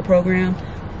reward program,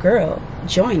 girl,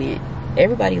 join it.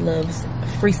 Everybody loves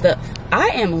free stuff. I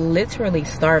am literally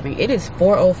starving. It is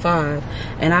 4:05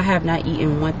 and I have not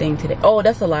eaten one thing today. Oh,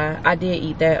 that's a lie. I did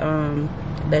eat that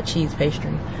that cheese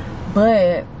pastry,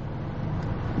 but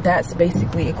that's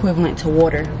basically equivalent to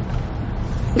water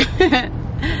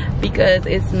because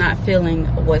it's not filling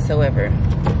whatsoever.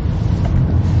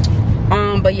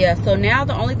 But yeah, so now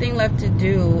the only thing left to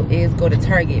do is go to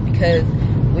Target because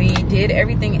we did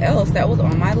everything else that was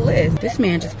on my list. This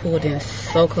man just pulled in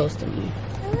so close to me.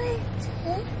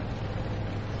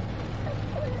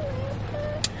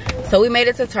 So we made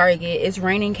it to Target. It's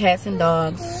raining cats and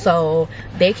dogs, so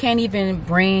they can't even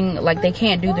bring, like, they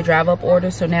can't do the drive up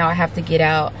order. So now I have to get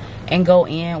out and go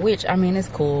in, which I mean it's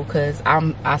cool because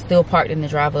I still parked in the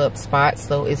drive up spot,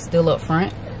 so it's still up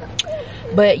front.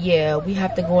 But yeah, we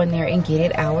have to go in there and get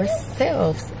it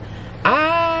ourselves.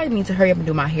 I need to hurry up and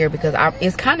do my hair because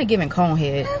it's kind of giving cone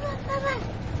head.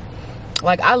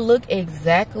 Like, I look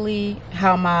exactly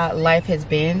how my life has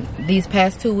been these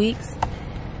past 2 weeks.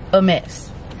 A mess.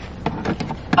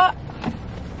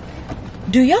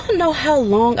 Do y'all know how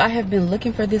long I have been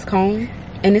looking for this comb?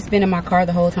 And it's been in my car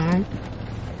the whole time?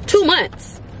 2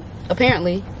 months,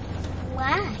 apparently.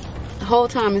 Why? The whole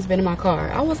time it's been in my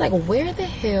car. I was like, where the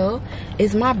hell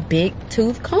is my big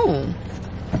tooth comb?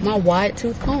 My wide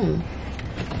tooth comb.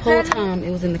 Whole time it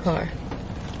was in the car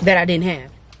that I didn't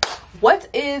have. What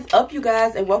is up, you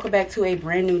guys, and welcome back to a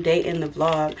brand new day in the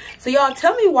vlog. So y'all,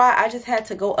 tell me why I just had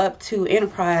to go up to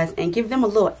Enterprise and give them a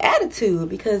little attitude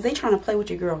because they trying to play with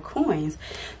your girl coins.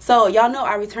 So y'all know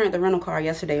I returned the rental car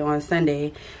yesterday on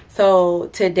Sunday.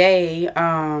 So today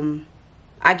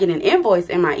I get an invoice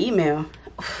in my email.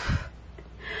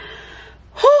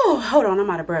 Whew, hold on, I'm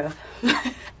out of breath.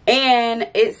 And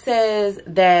it says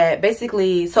that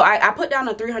basically, so I put down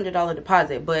a $300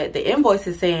 deposit, but the invoice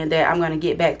is saying that I'm going to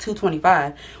get back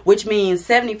 $225, which means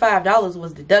 $75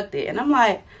 was deducted. And I'm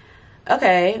like,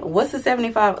 okay, what's the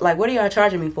 $75? Like, what are y'all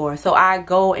charging me for? So I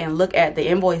go and look at the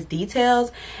invoice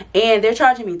details, and they're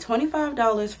charging me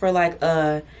 $25 for like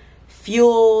a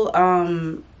fuel,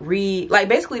 like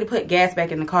basically to put gas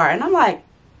back in the car. And I'm like,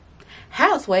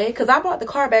 how, Sway? Because I bought the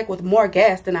car back with more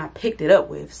gas than I picked it up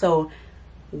with. So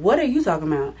what are you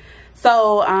talking about?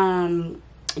 So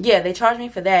yeah, they charged me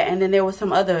for that, and then there was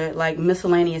some other like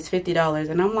miscellaneous $50,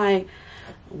 and I'm like,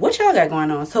 what y'all got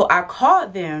going on? So I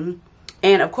called them,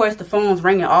 and of course the phone's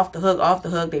ringing off the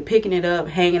hook. They picking it up,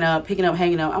 hanging up, picking up,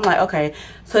 hanging up. I'm like, okay,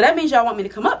 so that means y'all want me to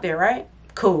come up there, right?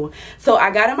 Cool. So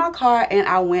I got in my car and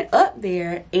I went up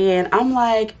there, and I'm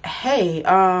like, hey,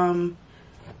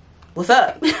 what's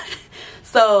up?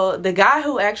 So the guy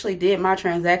who actually did my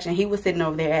transaction, he was sitting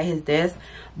over there at his desk,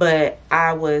 but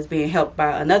I was being helped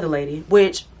by another lady,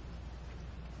 which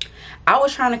I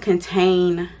was trying to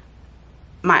contain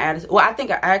my attitude. Well, I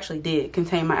think I actually did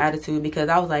contain my attitude because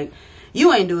I was like,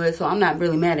 you ain't do it, so I'm not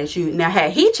really mad at you. Now,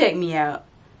 had he checked me out,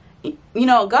 you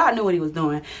know, God knew what he was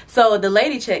doing. So the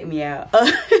lady checked me out.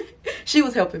 She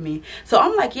was helping me. So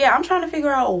I'm like, yeah, I'm trying to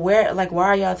figure out where, like, why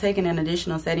are y'all taking an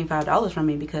additional $75 from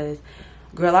me? Because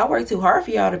girl, I worked too hard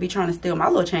for y'all to be trying to steal my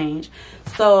little change.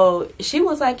 So she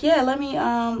was like, yeah, let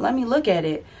me look at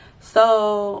it.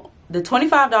 So the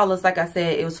 $25, like I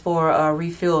said, it was for a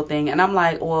refill thing. And I'm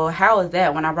like, well, how is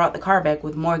that when I brought the car back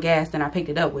with more gas than I picked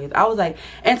it up with? I was like,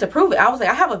 and to prove it, I was like,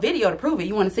 I have a video to prove it.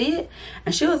 You want to see it?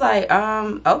 And she was like,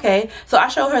 okay. So I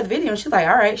showed her the video, and she's like,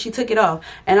 all right. She took it off.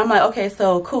 And I'm like, okay,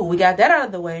 so cool. We got that out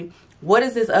of the way. What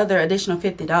is this other additional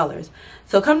 $50?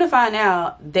 So come to find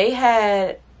out, they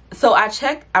had... So I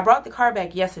brought the car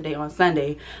back yesterday on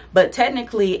Sunday, but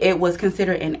technically it was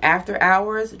considered an after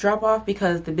hours drop off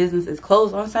because the business is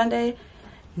closed on Sunday.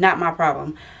 Not my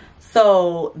problem.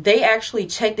 So they actually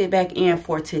checked it back in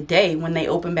for today when they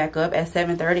open back up at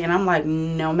 7:30. And I'm like,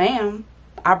 no ma'am,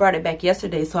 I brought it back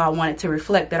yesterday. So I wanted to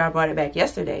reflect that I brought it back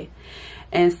yesterday.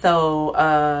 And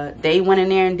so they went in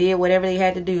there and did whatever they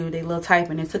had to do. They little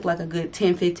typing. It took like a good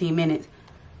 10-15 minutes.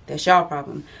 That's y'all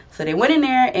problem. So they went in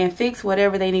there and fixed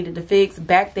whatever they needed to fix,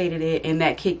 backdated it, and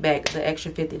that kicked back the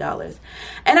extra $50.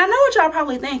 And I know what y'all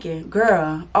probably thinking,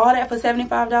 girl, all that for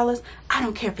 $75? I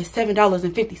don't care if it's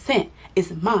 $7.50.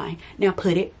 It's mine. Now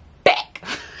put it back.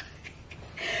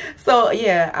 So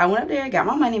yeah, I went up there, got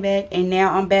my money back, and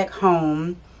now I'm back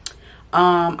home.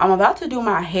 I'm about to do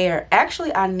my hair.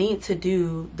 Actually, I need to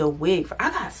do the wig.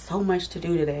 I got so much to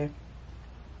do today.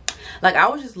 Like, I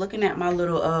was just looking at my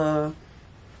little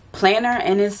planner,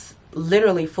 and it's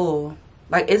literally full.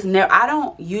 Like, it's never, I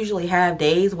don't usually have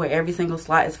days where every single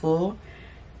slot is full.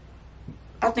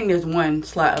 I think there's one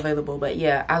slot available, but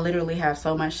yeah, I literally have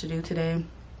so much to do today.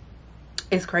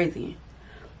 It's crazy.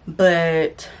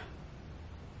 But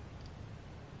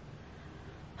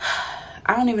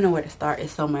I don't even know where to start.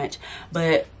 It's so much.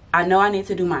 But I know I need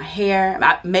to do my hair,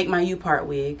 make my U-part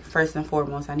wig first and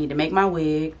foremost. I need to make my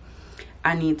wig.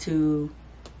 I need to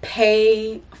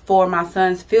pay for my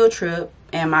son's field trip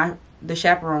and the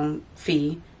chaperone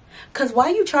fee. Cause why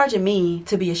you charging me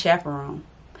to be a chaperone?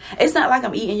 It's not like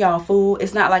I'm eating y'all food.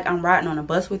 It's not like I'm riding on a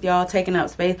bus with y'all, taking up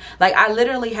space. Like, I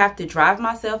literally have to drive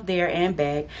myself there and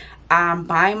back. I'm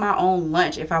buying my own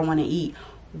lunch if I want to eat.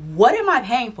 What am I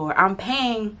paying for? I'm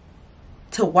paying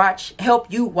to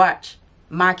help you watch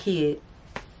my kid.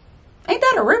 Ain't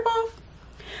that a ripoff?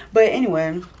 But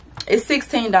anyway, it's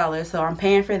 $16, so I'm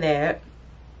paying for that.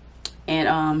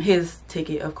 And his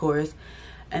ticket, of course.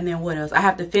 And then what else? I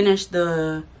have to finish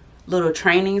the little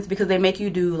trainings because they make you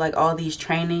do like all these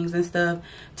trainings and stuff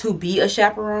to be a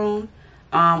chaperone,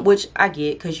 which I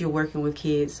get because you're working with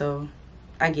kids, so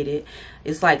I get it.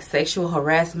 It's like sexual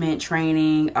harassment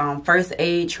training, first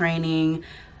aid training,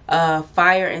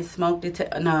 fire and smoke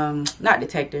not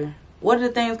detector. What are the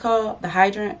things called? The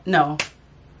hydrant? No.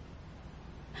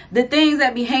 The things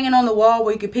that be hanging on the wall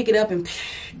where you can pick it up and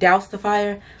douse the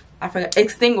fire. I forgot.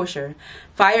 Extinguisher.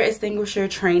 Fire extinguisher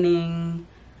training.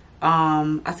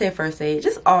 I said first aid.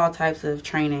 Just all types of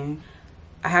training.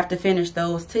 I have to finish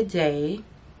those today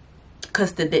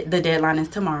because the deadline is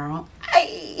tomorrow.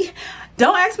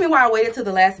 Don't ask me why I waited till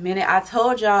the last minute. I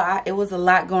told y'all it was a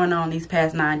lot going on these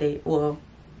past 9 days. Well,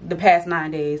 the past 9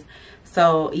 days.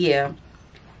 So, yeah.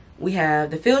 We have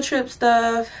the field trip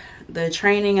stuff, the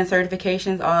training and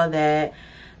certifications, all that,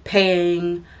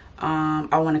 paying.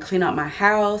 I want to clean up my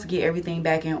house, get everything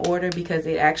back in order because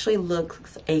it actually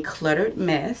looks a cluttered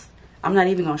mess. I'm not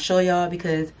even going to show y'all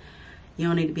because you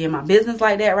don't need to be in my business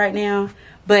like that right now.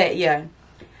 But yeah,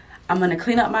 I'm going to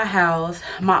clean up my house,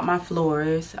 mop my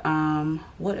floors.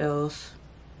 What else?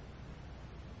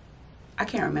 I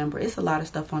can't remember. It's a lot of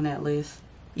stuff on that list.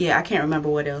 Yeah, I can't remember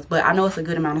what else, but I know it's a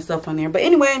good amount of stuff on there. But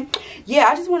anyway, yeah,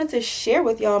 I just wanted to share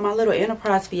with y'all my little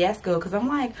enterprise fiasco because I'm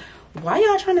like, why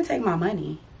y'all trying to take my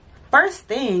money? First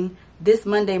thing this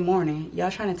Monday morning,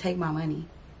 y'all trying to take my money.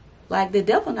 Like, the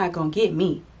devil not gonna get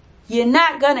me. You're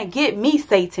not gonna get me,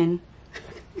 Satan.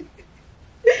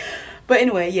 But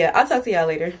anyway, yeah, I'll talk to y'all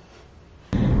later.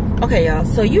 Okay, y'all,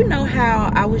 so you know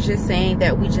how I was just saying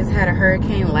that we just had a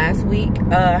hurricane last week,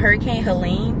 Hurricane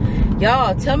Helene.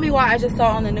 Y'all, tell me why I just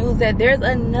saw on the news that there's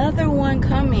another one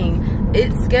coming.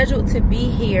 It's scheduled to be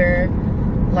here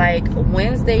like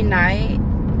Wednesday night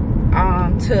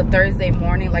to Thursday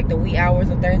morning, like the wee hours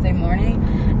of Thursday morning.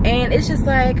 And it's just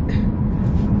like,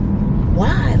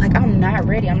 why? Like, I'm not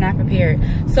ready. I'm not prepared.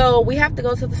 So we have to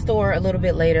go to the store a little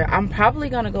bit later. I'm probably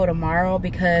gonna go tomorrow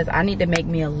because I need to make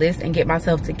me a list and get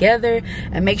myself together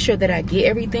and make sure that I get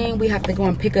everything. We have to go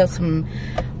and pick up some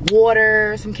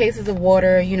water, some cases of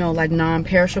water, you know, like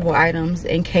non-perishable items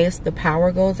in case the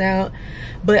power goes out.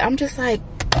 But I'm just like,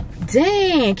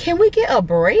 dang, can we get a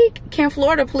break? Can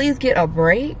Florida please get a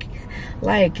break?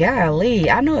 Like,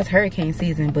 golly, I know it's hurricane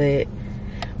season, but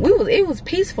it was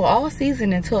peaceful all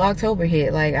season until October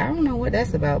hit. Like, I don't know what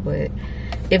that's about, but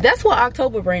if that's what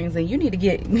October brings, then you need to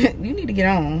get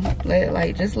on.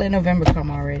 Just let November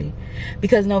come already,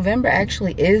 because November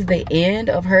actually is the end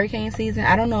of hurricane season.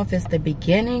 I don't know if it's the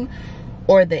beginning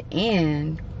or the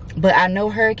end, but I know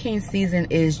hurricane season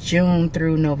is June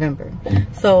through November.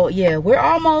 So yeah, we're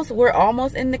almost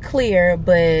in the clear,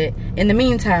 but in the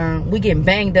meantime, we getting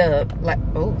banged up. Like,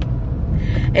 oh.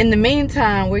 In the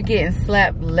meantime, we're getting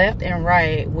slapped left and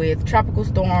right with tropical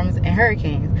storms and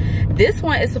hurricanes. This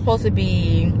one is supposed to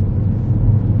be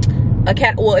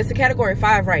it's a category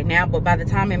 5 right now, but by the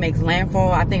time it makes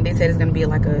landfall, I think they said it's gonna be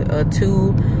like a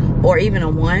 2 or even a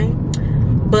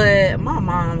 1. But my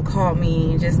mom called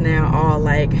me just now all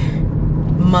like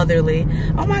motherly.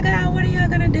 Oh my God, what are y'all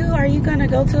gonna do? Are you gonna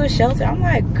go to a shelter? I'm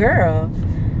like, girl,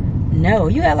 no.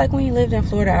 You act like when you lived in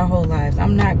Florida our whole lives.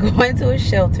 I'm not going to a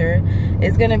shelter.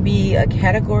 It's gonna be a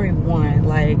category 1.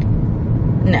 Like,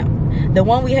 no. The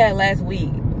one we had last week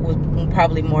was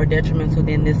probably more detrimental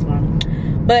than this one.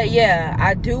 But yeah,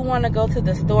 I do want to go to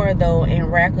the store though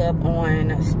and rack up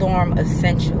on storm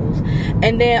essentials.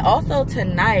 And then also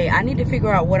tonight, I need to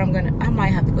figure out what I might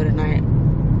have to go tonight.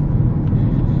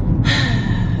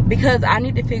 Because I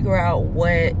need to figure out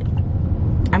what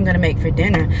I'm gonna make for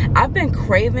dinner. I've been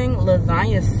craving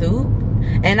lasagna soup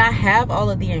and I have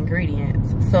all of the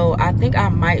ingredients. So I think I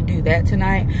might do that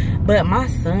tonight. But my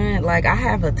son, like, I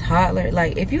have a toddler.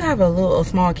 Like, if you have a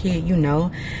small kid, you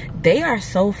know, they are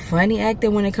so funny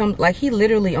acting when it comes, like, he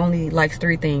literally only likes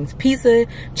 3 things: pizza,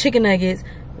 chicken nuggets,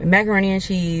 macaroni and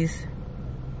cheese.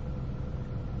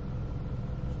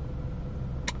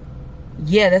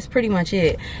 Yeah, that's pretty much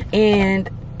it. And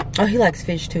oh, he likes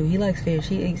fish too. He likes fish.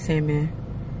 He eats salmon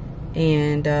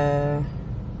and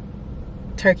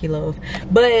turkey loaf.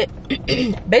 But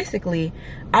basically,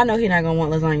 I know he's not gonna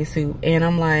want lasagna soup, and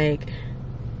I'm like,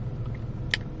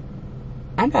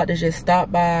 I'm about to just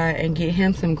stop by and get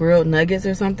him some grilled nuggets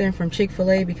or something from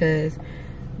Chick-fil-A, because,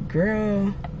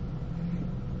 girl,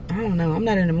 I don't know, I'm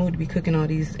not in the mood to be cooking all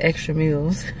these extra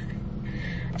meals.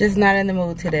 Just not in the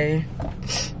mood today.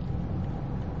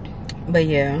 But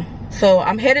yeah, so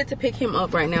I'm headed to pick him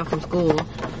up right now from school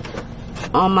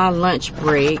on my lunch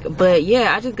break. But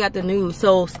yeah, I just got the news.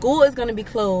 So school is going to be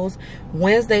closed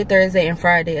Wednesday, Thursday, and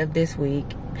Friday of this week.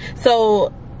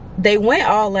 So they went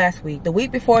all last week. The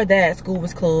week before that, school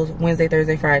was closed Wednesday,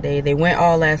 Thursday, Friday. They went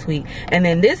all last week. And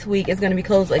then this week, it's going to be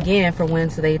closed again for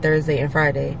Wednesday, Thursday, and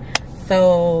Friday.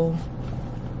 So,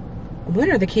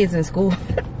 when are the kids in school?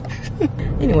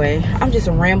 Anyway, I'm just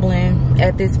rambling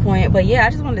at this point. But yeah, I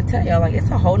just wanted to tell y'all, like,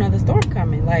 it's a whole nother storm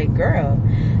coming. Like, girl,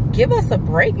 give us a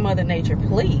break, Mother Nature,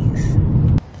 please.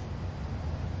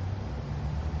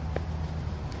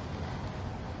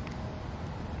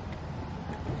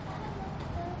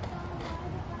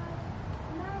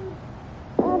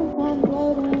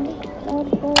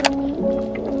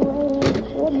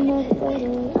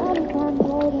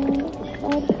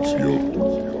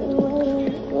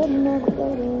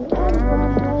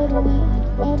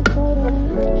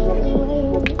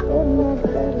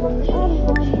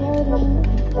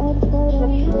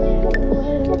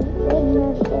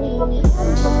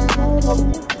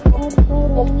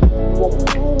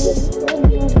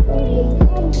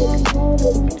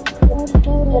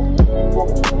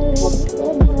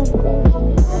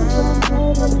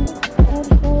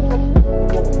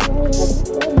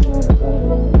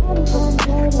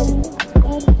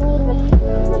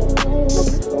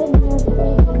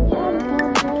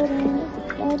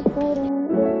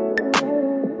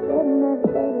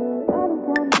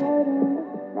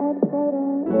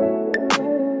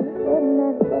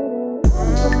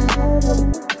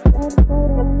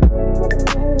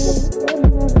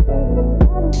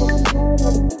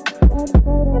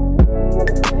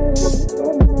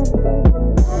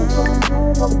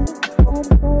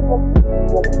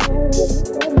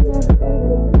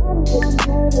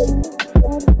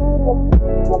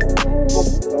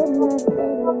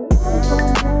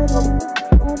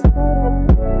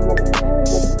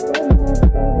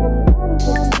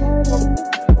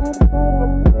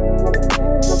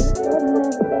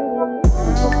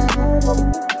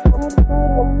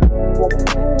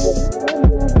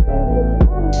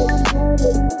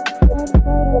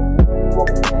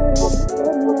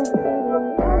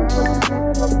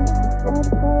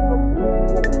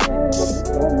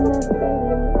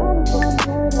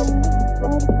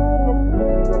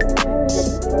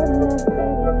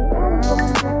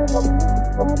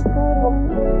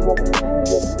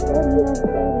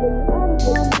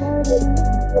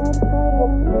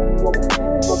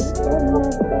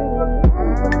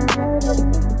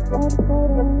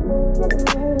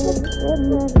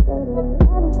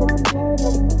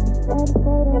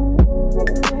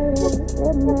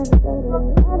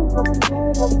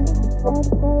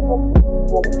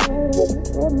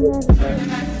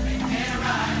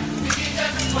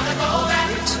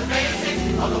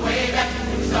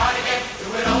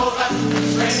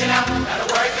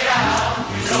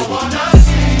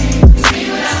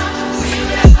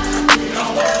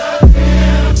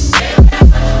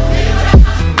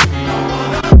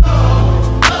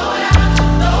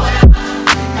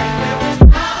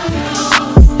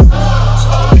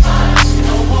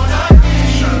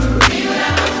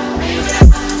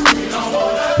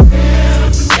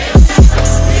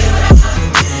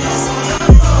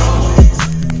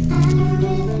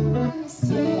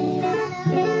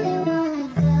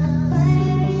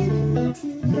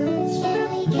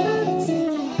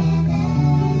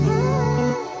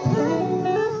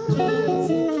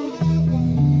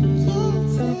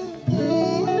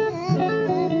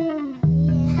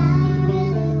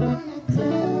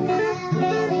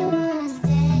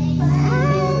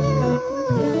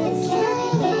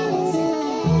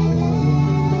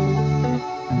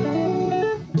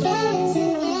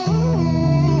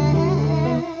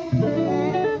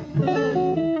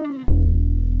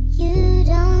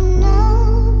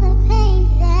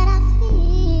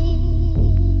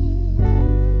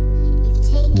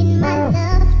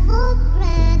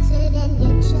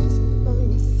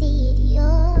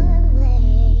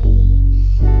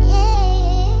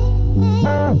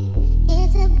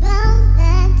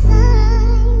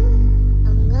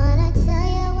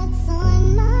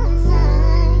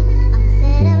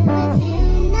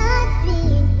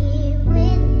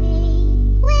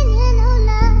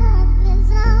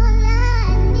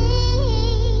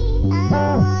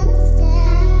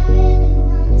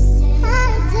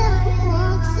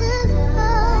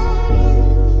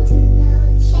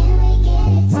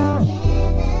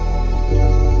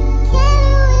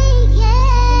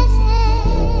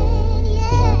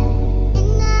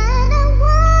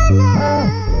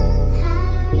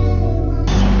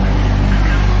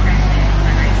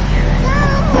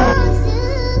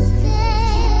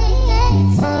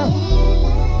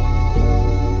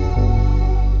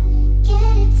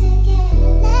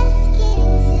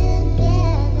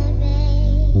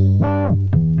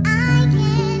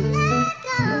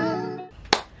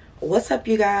 what's up,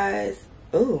 you guys?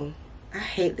 Ooh, I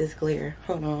hate this glare.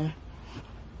 Hold on.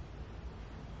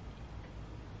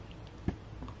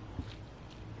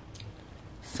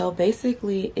 So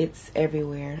basically it's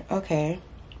everywhere. Okay,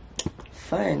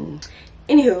 fun.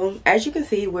 Anywho, as you can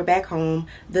see, we're back home.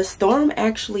 The storm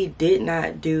actually did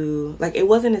not do, like, it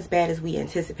wasn't as bad as we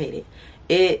anticipated.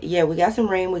 Yeah, we got some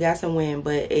rain, we got some wind,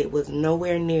 but it was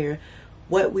nowhere near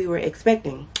what we were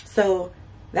expecting. So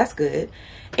that's good.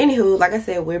 Anywho, like I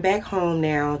said, we're back home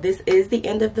now. This is the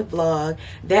end of the vlog.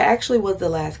 That actually was the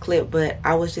last clip, but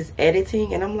I was just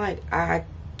editing and I'm like, I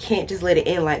can't just let it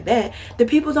end like that. The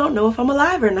people don't know if I'm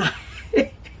alive or not.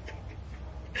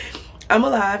 I'm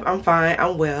alive, I'm fine,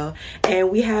 I'm well, and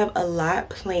we have a lot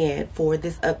planned for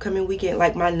this upcoming weekend.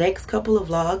 Like my next couple of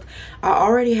vlogs, I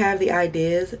already have the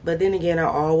ideas, but then again, I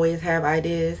always have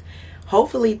ideas.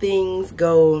 Hopefully things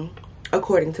go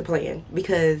according to plan,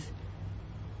 because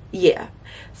yeah.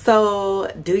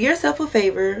 So do yourself a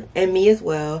favor, and me as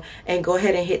well, and go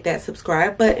ahead and hit that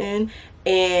subscribe button.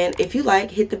 And if you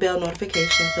like, hit the bell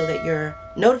notification so that you're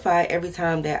notified every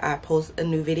time that I post a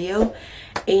new video.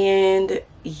 And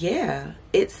yeah,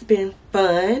 it's been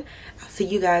fun. I'll see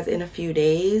you guys in a few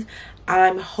days.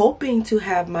 I'm hoping to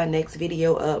have my next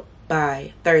video up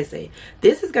by Thursday.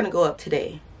 This is gonna go up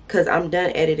today because I'm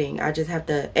done editing. I just have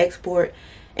to export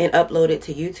and upload it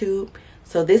to YouTube.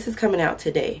 So this is coming out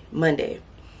today, Monday,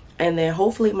 and then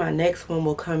hopefully my next one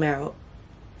will come out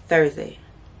Thursday.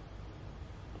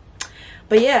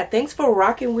 But yeah, thanks for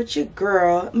rocking with your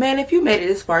girl. Man, if you made it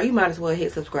this far, you might as well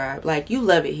hit subscribe. Like, you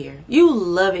love it here. You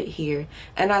love it here.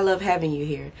 And I love having you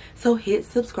here. So hit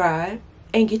subscribe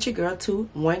and get your girl to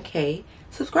 1K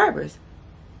subscribers.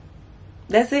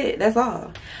 That's it. That's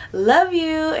all. Love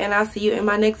you. And I'll see you in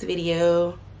my next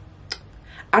video.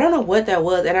 I don't know what that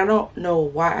was. And I don't know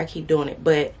why I keep doing it.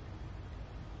 But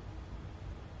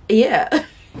yeah.